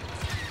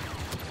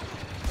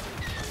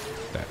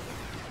 That.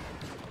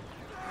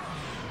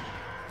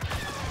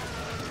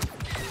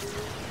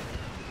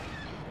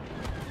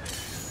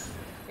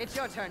 It's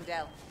your turn,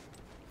 Del.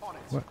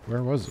 What?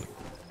 Where was it?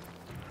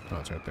 Oh,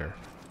 it's right there.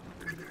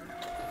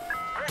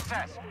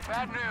 Princess,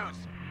 bad news.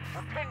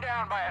 We're pinned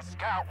down by a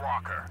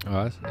Skywalker.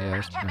 Oh, that's, yeah,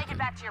 that's Can't make okay. it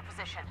back to your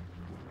position.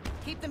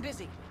 Keep them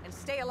busy and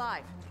stay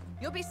alive.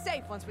 You'll be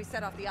safe once we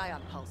set off the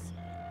ion pulse.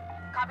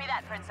 Copy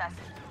that, Princess.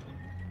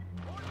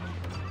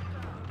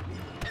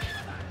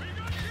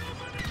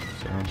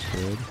 Sounds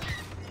good.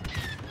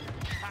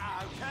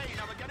 Okay,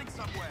 now we're getting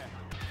somewhere.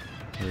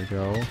 There we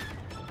go.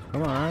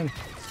 Come on.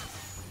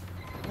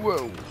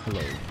 Whoa.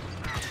 Hello.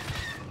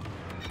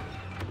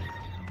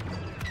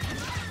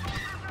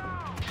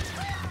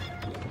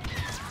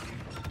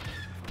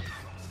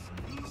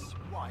 These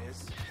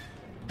wires.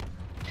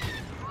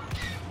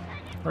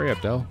 Hurry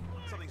up, Del.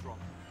 Something's wrong.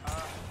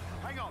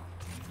 Hang on.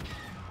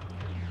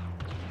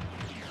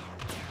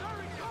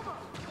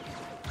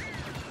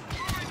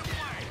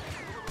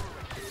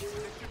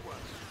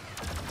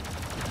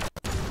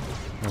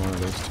 One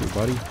of those two,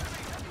 buddy.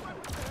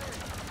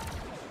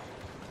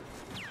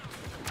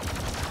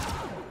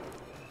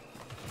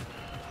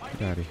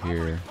 Get out of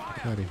here.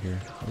 Get out of here.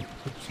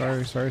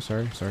 Oh, sorry.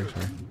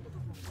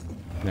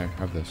 There,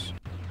 have this.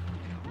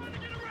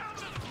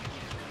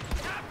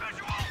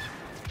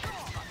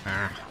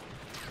 Ah.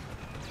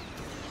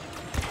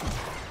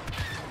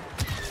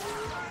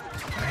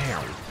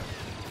 Damn.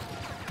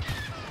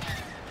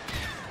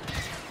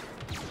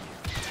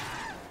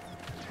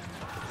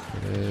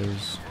 There it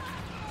is.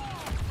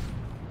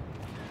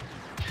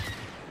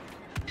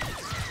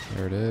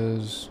 There it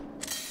is.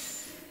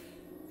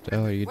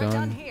 Del, are you We're done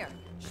done? here.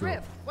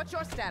 Shriv, what's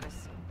your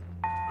status?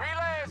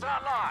 Relay is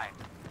online.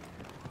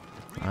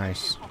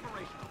 Nice.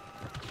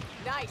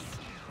 Nice.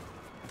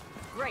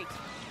 Great.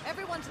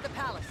 Everyone to the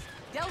palace.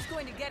 Del's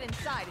going to get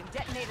inside and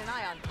detonate an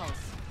ion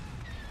pulse.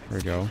 There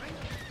we go.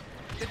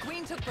 The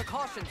Queen took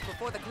precautions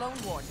before the Clone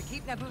War to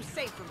keep Naboo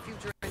safe from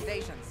future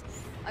invasions.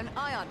 An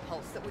ion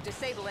pulse that would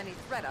disable any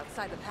threat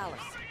outside the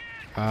palace.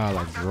 Ah,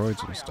 like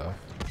droids and stuff.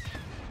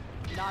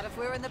 Not if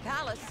we're in the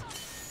palace.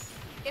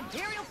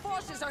 Imperial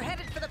forces are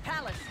headed for the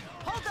palace.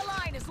 Hold the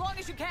line as long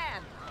as you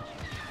can.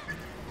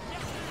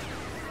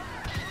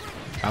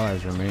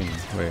 Allies remaining.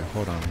 Wait,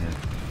 hold on here.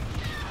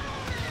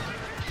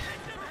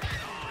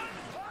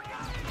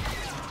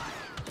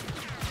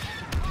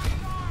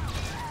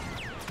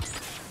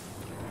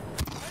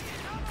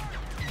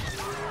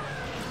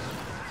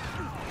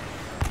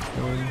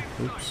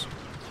 Oops.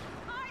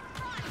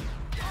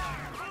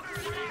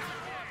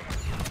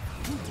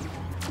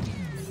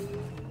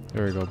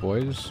 There we go,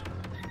 boys.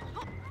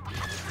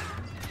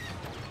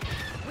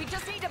 We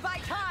just need to buy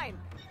time.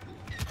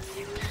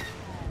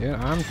 Yeah,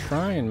 I'm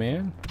trying,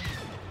 man.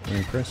 I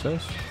mean,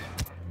 princess.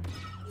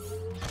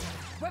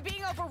 We're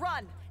being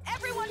overrun.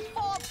 Everyone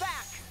fall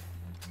back.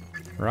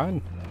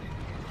 Run.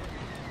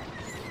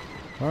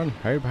 Run.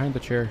 Hide behind the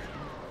chair.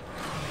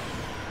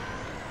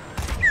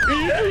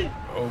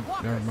 Oh,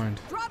 Walkers, never mind.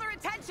 Draw their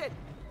attention.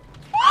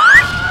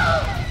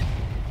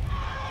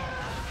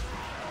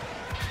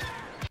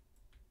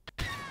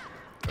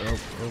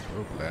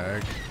 Oh,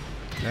 lag.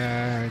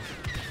 Lag.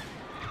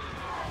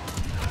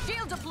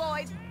 Shield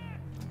deployed.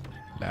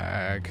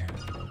 Lag.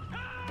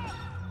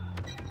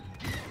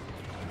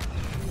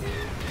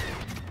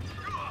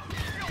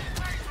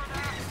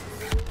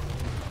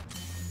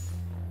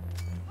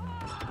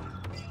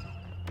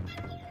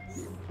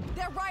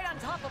 They're right on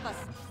top of us.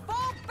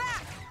 Fall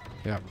back.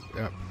 Yep,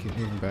 keep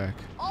moving back.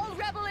 All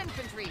rebel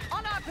infantry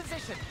on our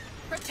position.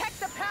 Protect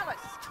the palace.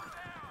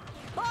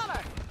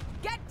 Bomber,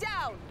 get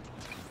down.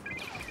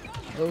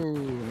 Oh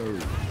no.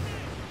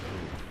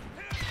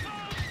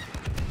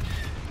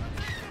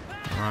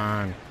 Come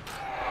on.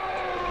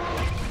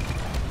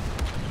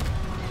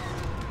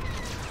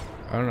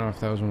 I don't know if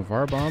that was one of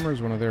our bombers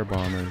or one of their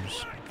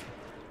bombers.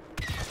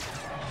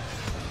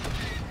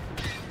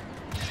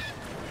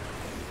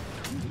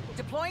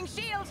 Deploying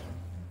shield.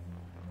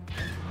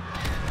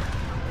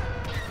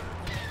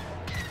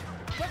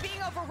 We're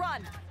being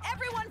overrun.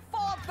 Everyone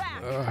fall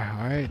back.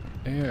 How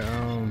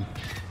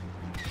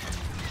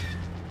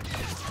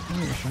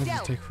many shots does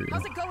it take for you?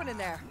 How's it going in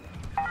there?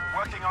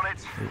 Working on it.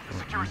 The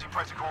security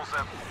protocols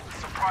are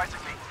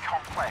surprisingly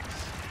complex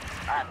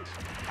and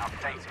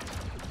outdated.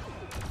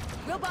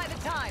 We'll buy the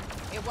time.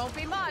 It won't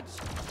be much.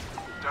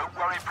 Don't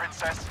worry,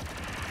 Princess.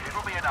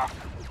 It'll be enough.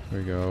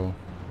 There we go.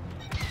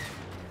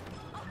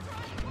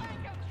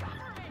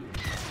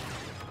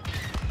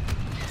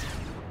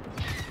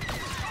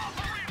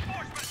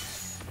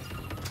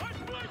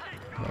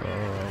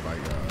 Oh my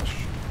gosh.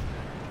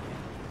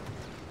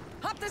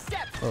 Up the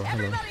steps. Oh,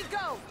 hello. Everybody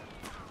go.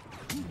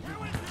 There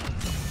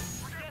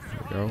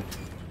we go.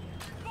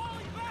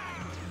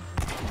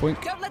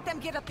 Boink. Don't let them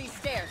get up these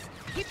stairs.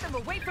 Keep them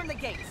away from the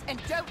gates and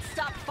don't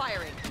stop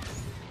firing.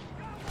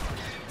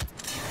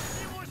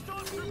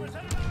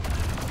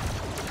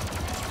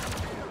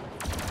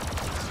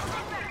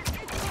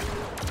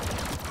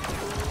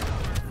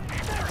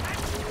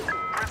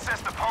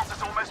 Princess, the pulse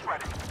is almost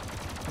ready.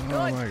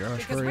 Oh my gosh,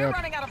 because hurry we're up.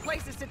 running out of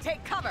places to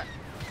take cover.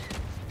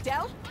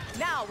 Del,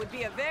 now would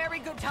be a very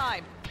good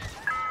time.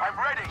 I'm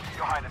ready,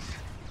 Your Highness.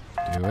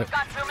 Do it. We've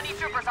got too many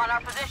troopers on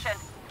our position.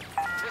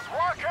 This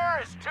Walker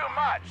is too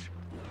much.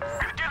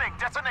 Beginning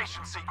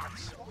detonation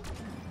sequence.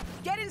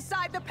 Get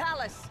inside the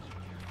palace.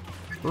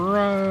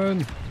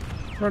 Run!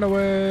 Run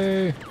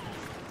away!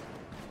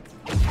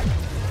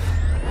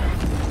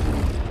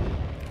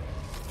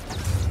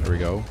 There we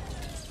go.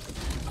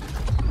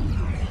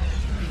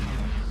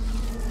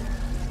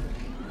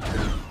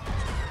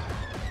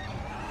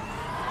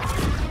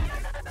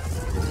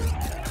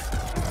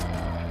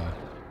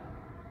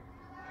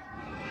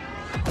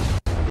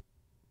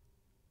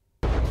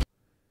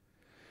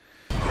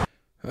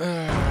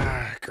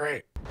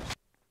 Great.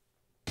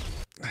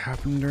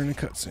 Happened during a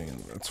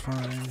cutscene. That's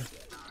fine.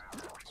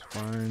 It's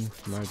fine.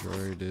 My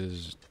droid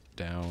is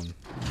down.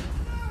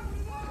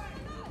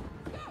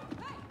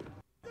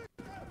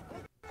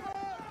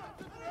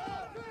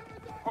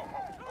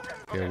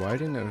 Yeah, why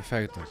didn't it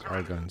affect like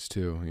our guns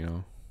too, you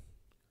know?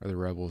 Or the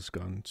rebels'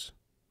 guns?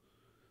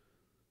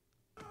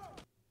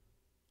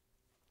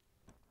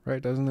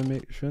 Right, doesn't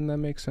that shouldn't that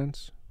make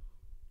sense?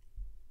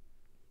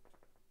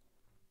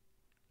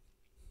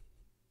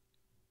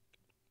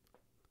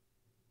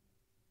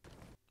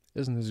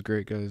 Isn't this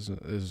great, guys?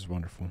 This is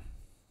wonderful.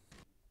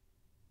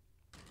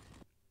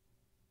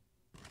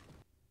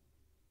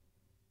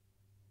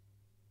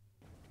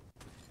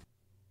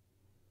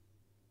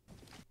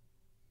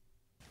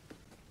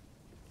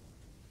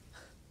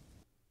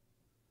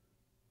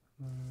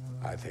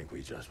 I think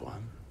we just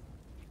won.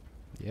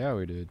 Yeah,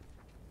 we did.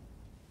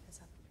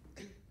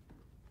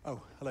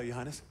 Oh, hello, Your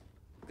Highness.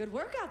 Good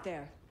work out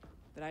there.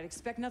 But I'd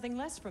expect nothing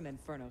less from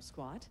Inferno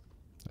Squad.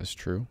 That's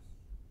true.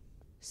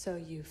 So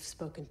you've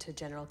spoken to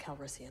General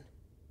Calrissian?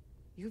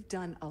 You've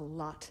done a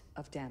lot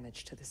of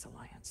damage to this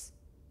alliance.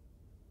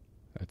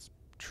 That's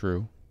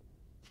true.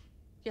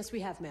 Yes, we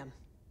have, ma'am.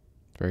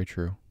 Very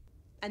true.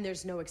 And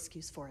there's no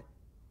excuse for it.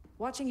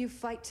 Watching you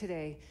fight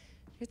today,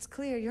 it's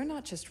clear you're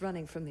not just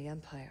running from the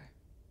Empire.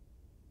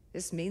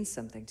 This means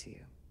something to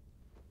you.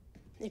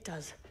 It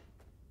does.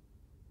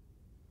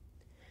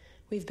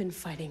 We've been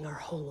fighting our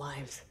whole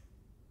lives.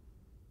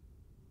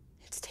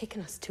 It's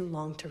taken us too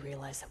long to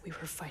realize that we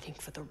were fighting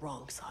for the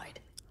wrong side.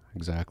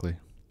 exactly.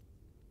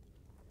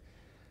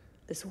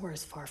 This war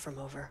is far from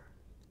over.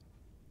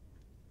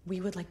 We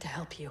would like to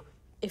help you,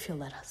 if you'll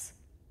let us.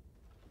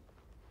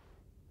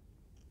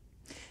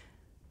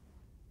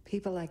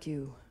 People like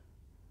you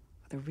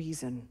are the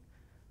reason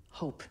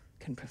hope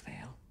can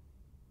prevail.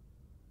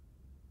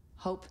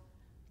 Hope.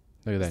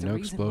 Look at that, is the no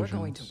reason we're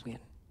going explosions. to win.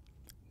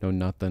 No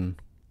nothing.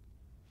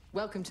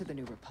 Welcome to the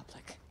New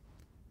Republic.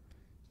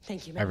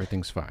 Thank you, ma'am.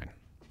 Everything's fine.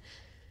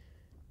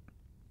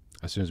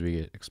 As soon as we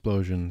get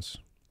explosions,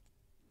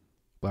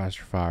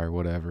 blaster fire,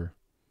 whatever,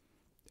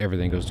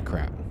 everything goes to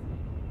crap.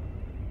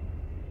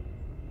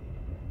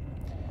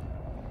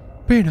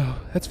 But you know,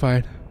 that's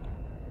fine.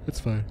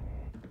 That's fine.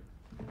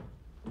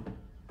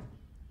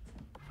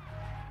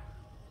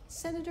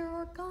 Senator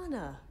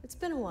Organa, it's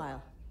been a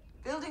while.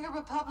 Building a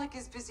republic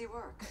is busy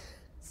work.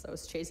 So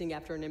is chasing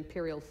after an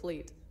Imperial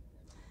fleet.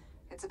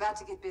 It's about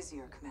to get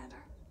busier,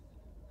 Commander.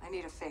 I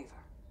need a favor.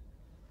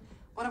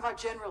 One of our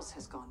generals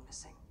has gone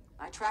missing.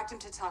 I tracked him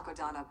to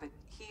Takodana, but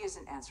he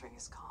isn't answering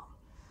his comm.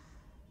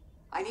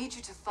 I need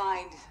you to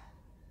find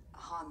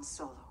Han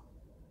Solo.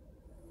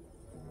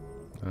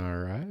 All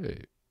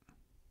right.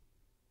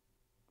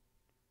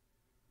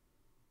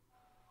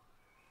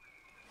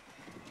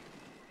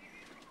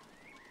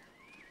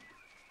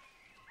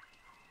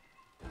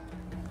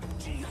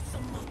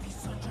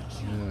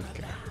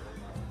 Okay.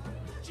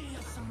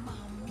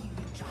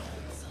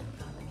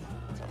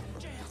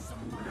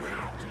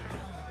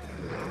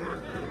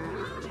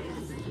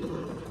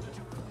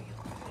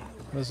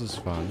 This is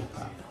fun.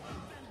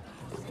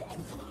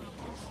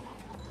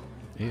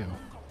 Ew.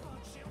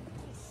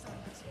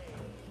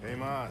 Hey,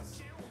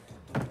 Maz.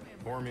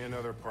 Pour me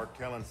another Park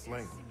Kellen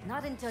sling.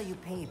 Not until you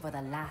pay for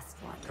the last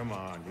one. Come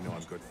on, you know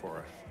I'm good for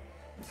it.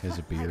 He has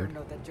a I beard. don't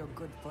know that you're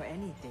good for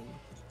anything.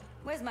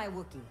 Where's my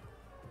Wookiee?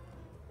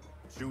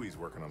 Chewie's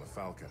working on the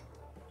Falcon.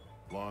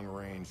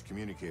 Long-range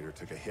communicator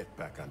took a hit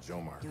back on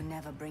Jomar. You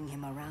never bring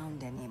him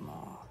around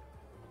anymore.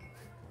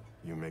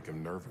 You make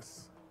him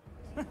nervous.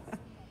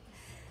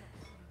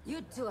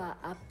 You two are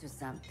up to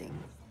something.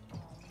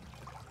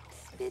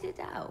 Spit it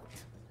out.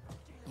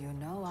 You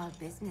know all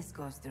business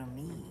goes through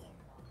me.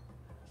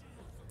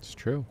 It's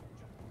true.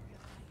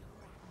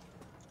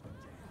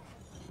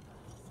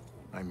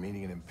 I'm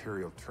meeting an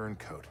Imperial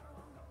turncoat.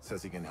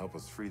 Says he can help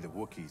us free the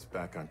Wookiees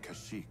back on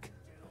Kashyyyk.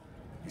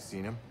 You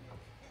seen him?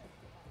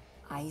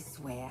 I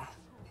swear,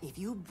 if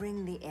you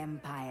bring the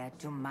Empire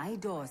to my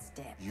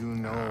doorstep... You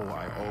know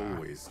I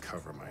always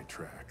cover my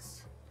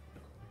tracks.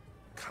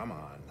 Come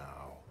on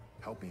now.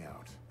 Help me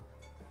out.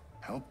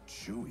 Help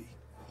Chewie.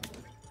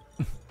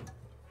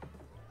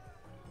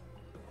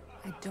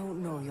 I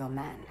don't know your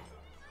man,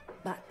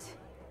 but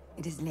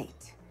it is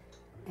late,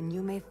 and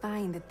you may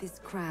find that this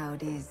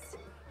crowd is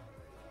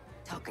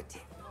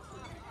talkative.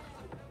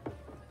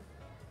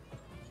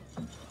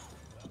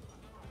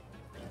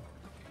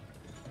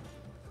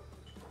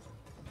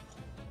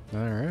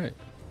 All right.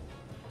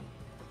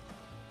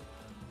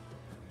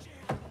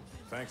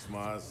 Thanks,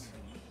 Maz.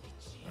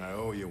 I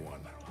owe you one.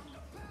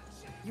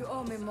 You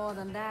owe me more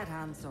than that,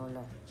 Han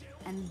Solo.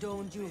 And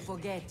don't you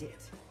forget it.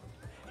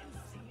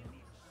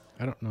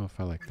 I don't know if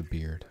I like the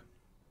beard.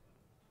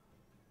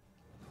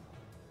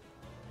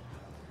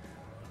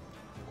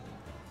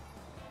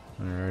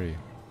 Alrighty.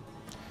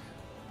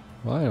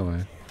 Well,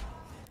 anyway,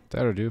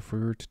 that'll do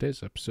for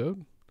today's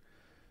episode.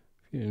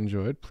 If you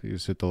enjoyed,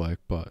 please hit the like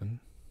button.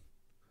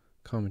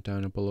 Comment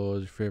down below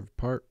as your favorite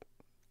part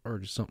or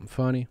just something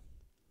funny.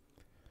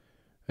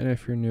 And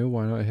if you're new,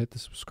 why not hit the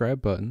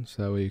subscribe button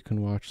so that way you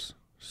can watch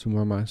some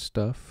more of my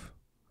stuff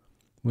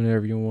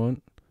whenever you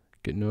want.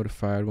 Get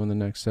notified when the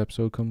next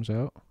episode comes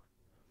out.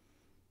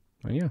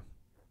 And yeah,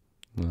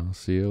 I'll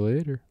see you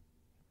later.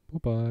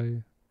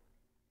 Bye-bye.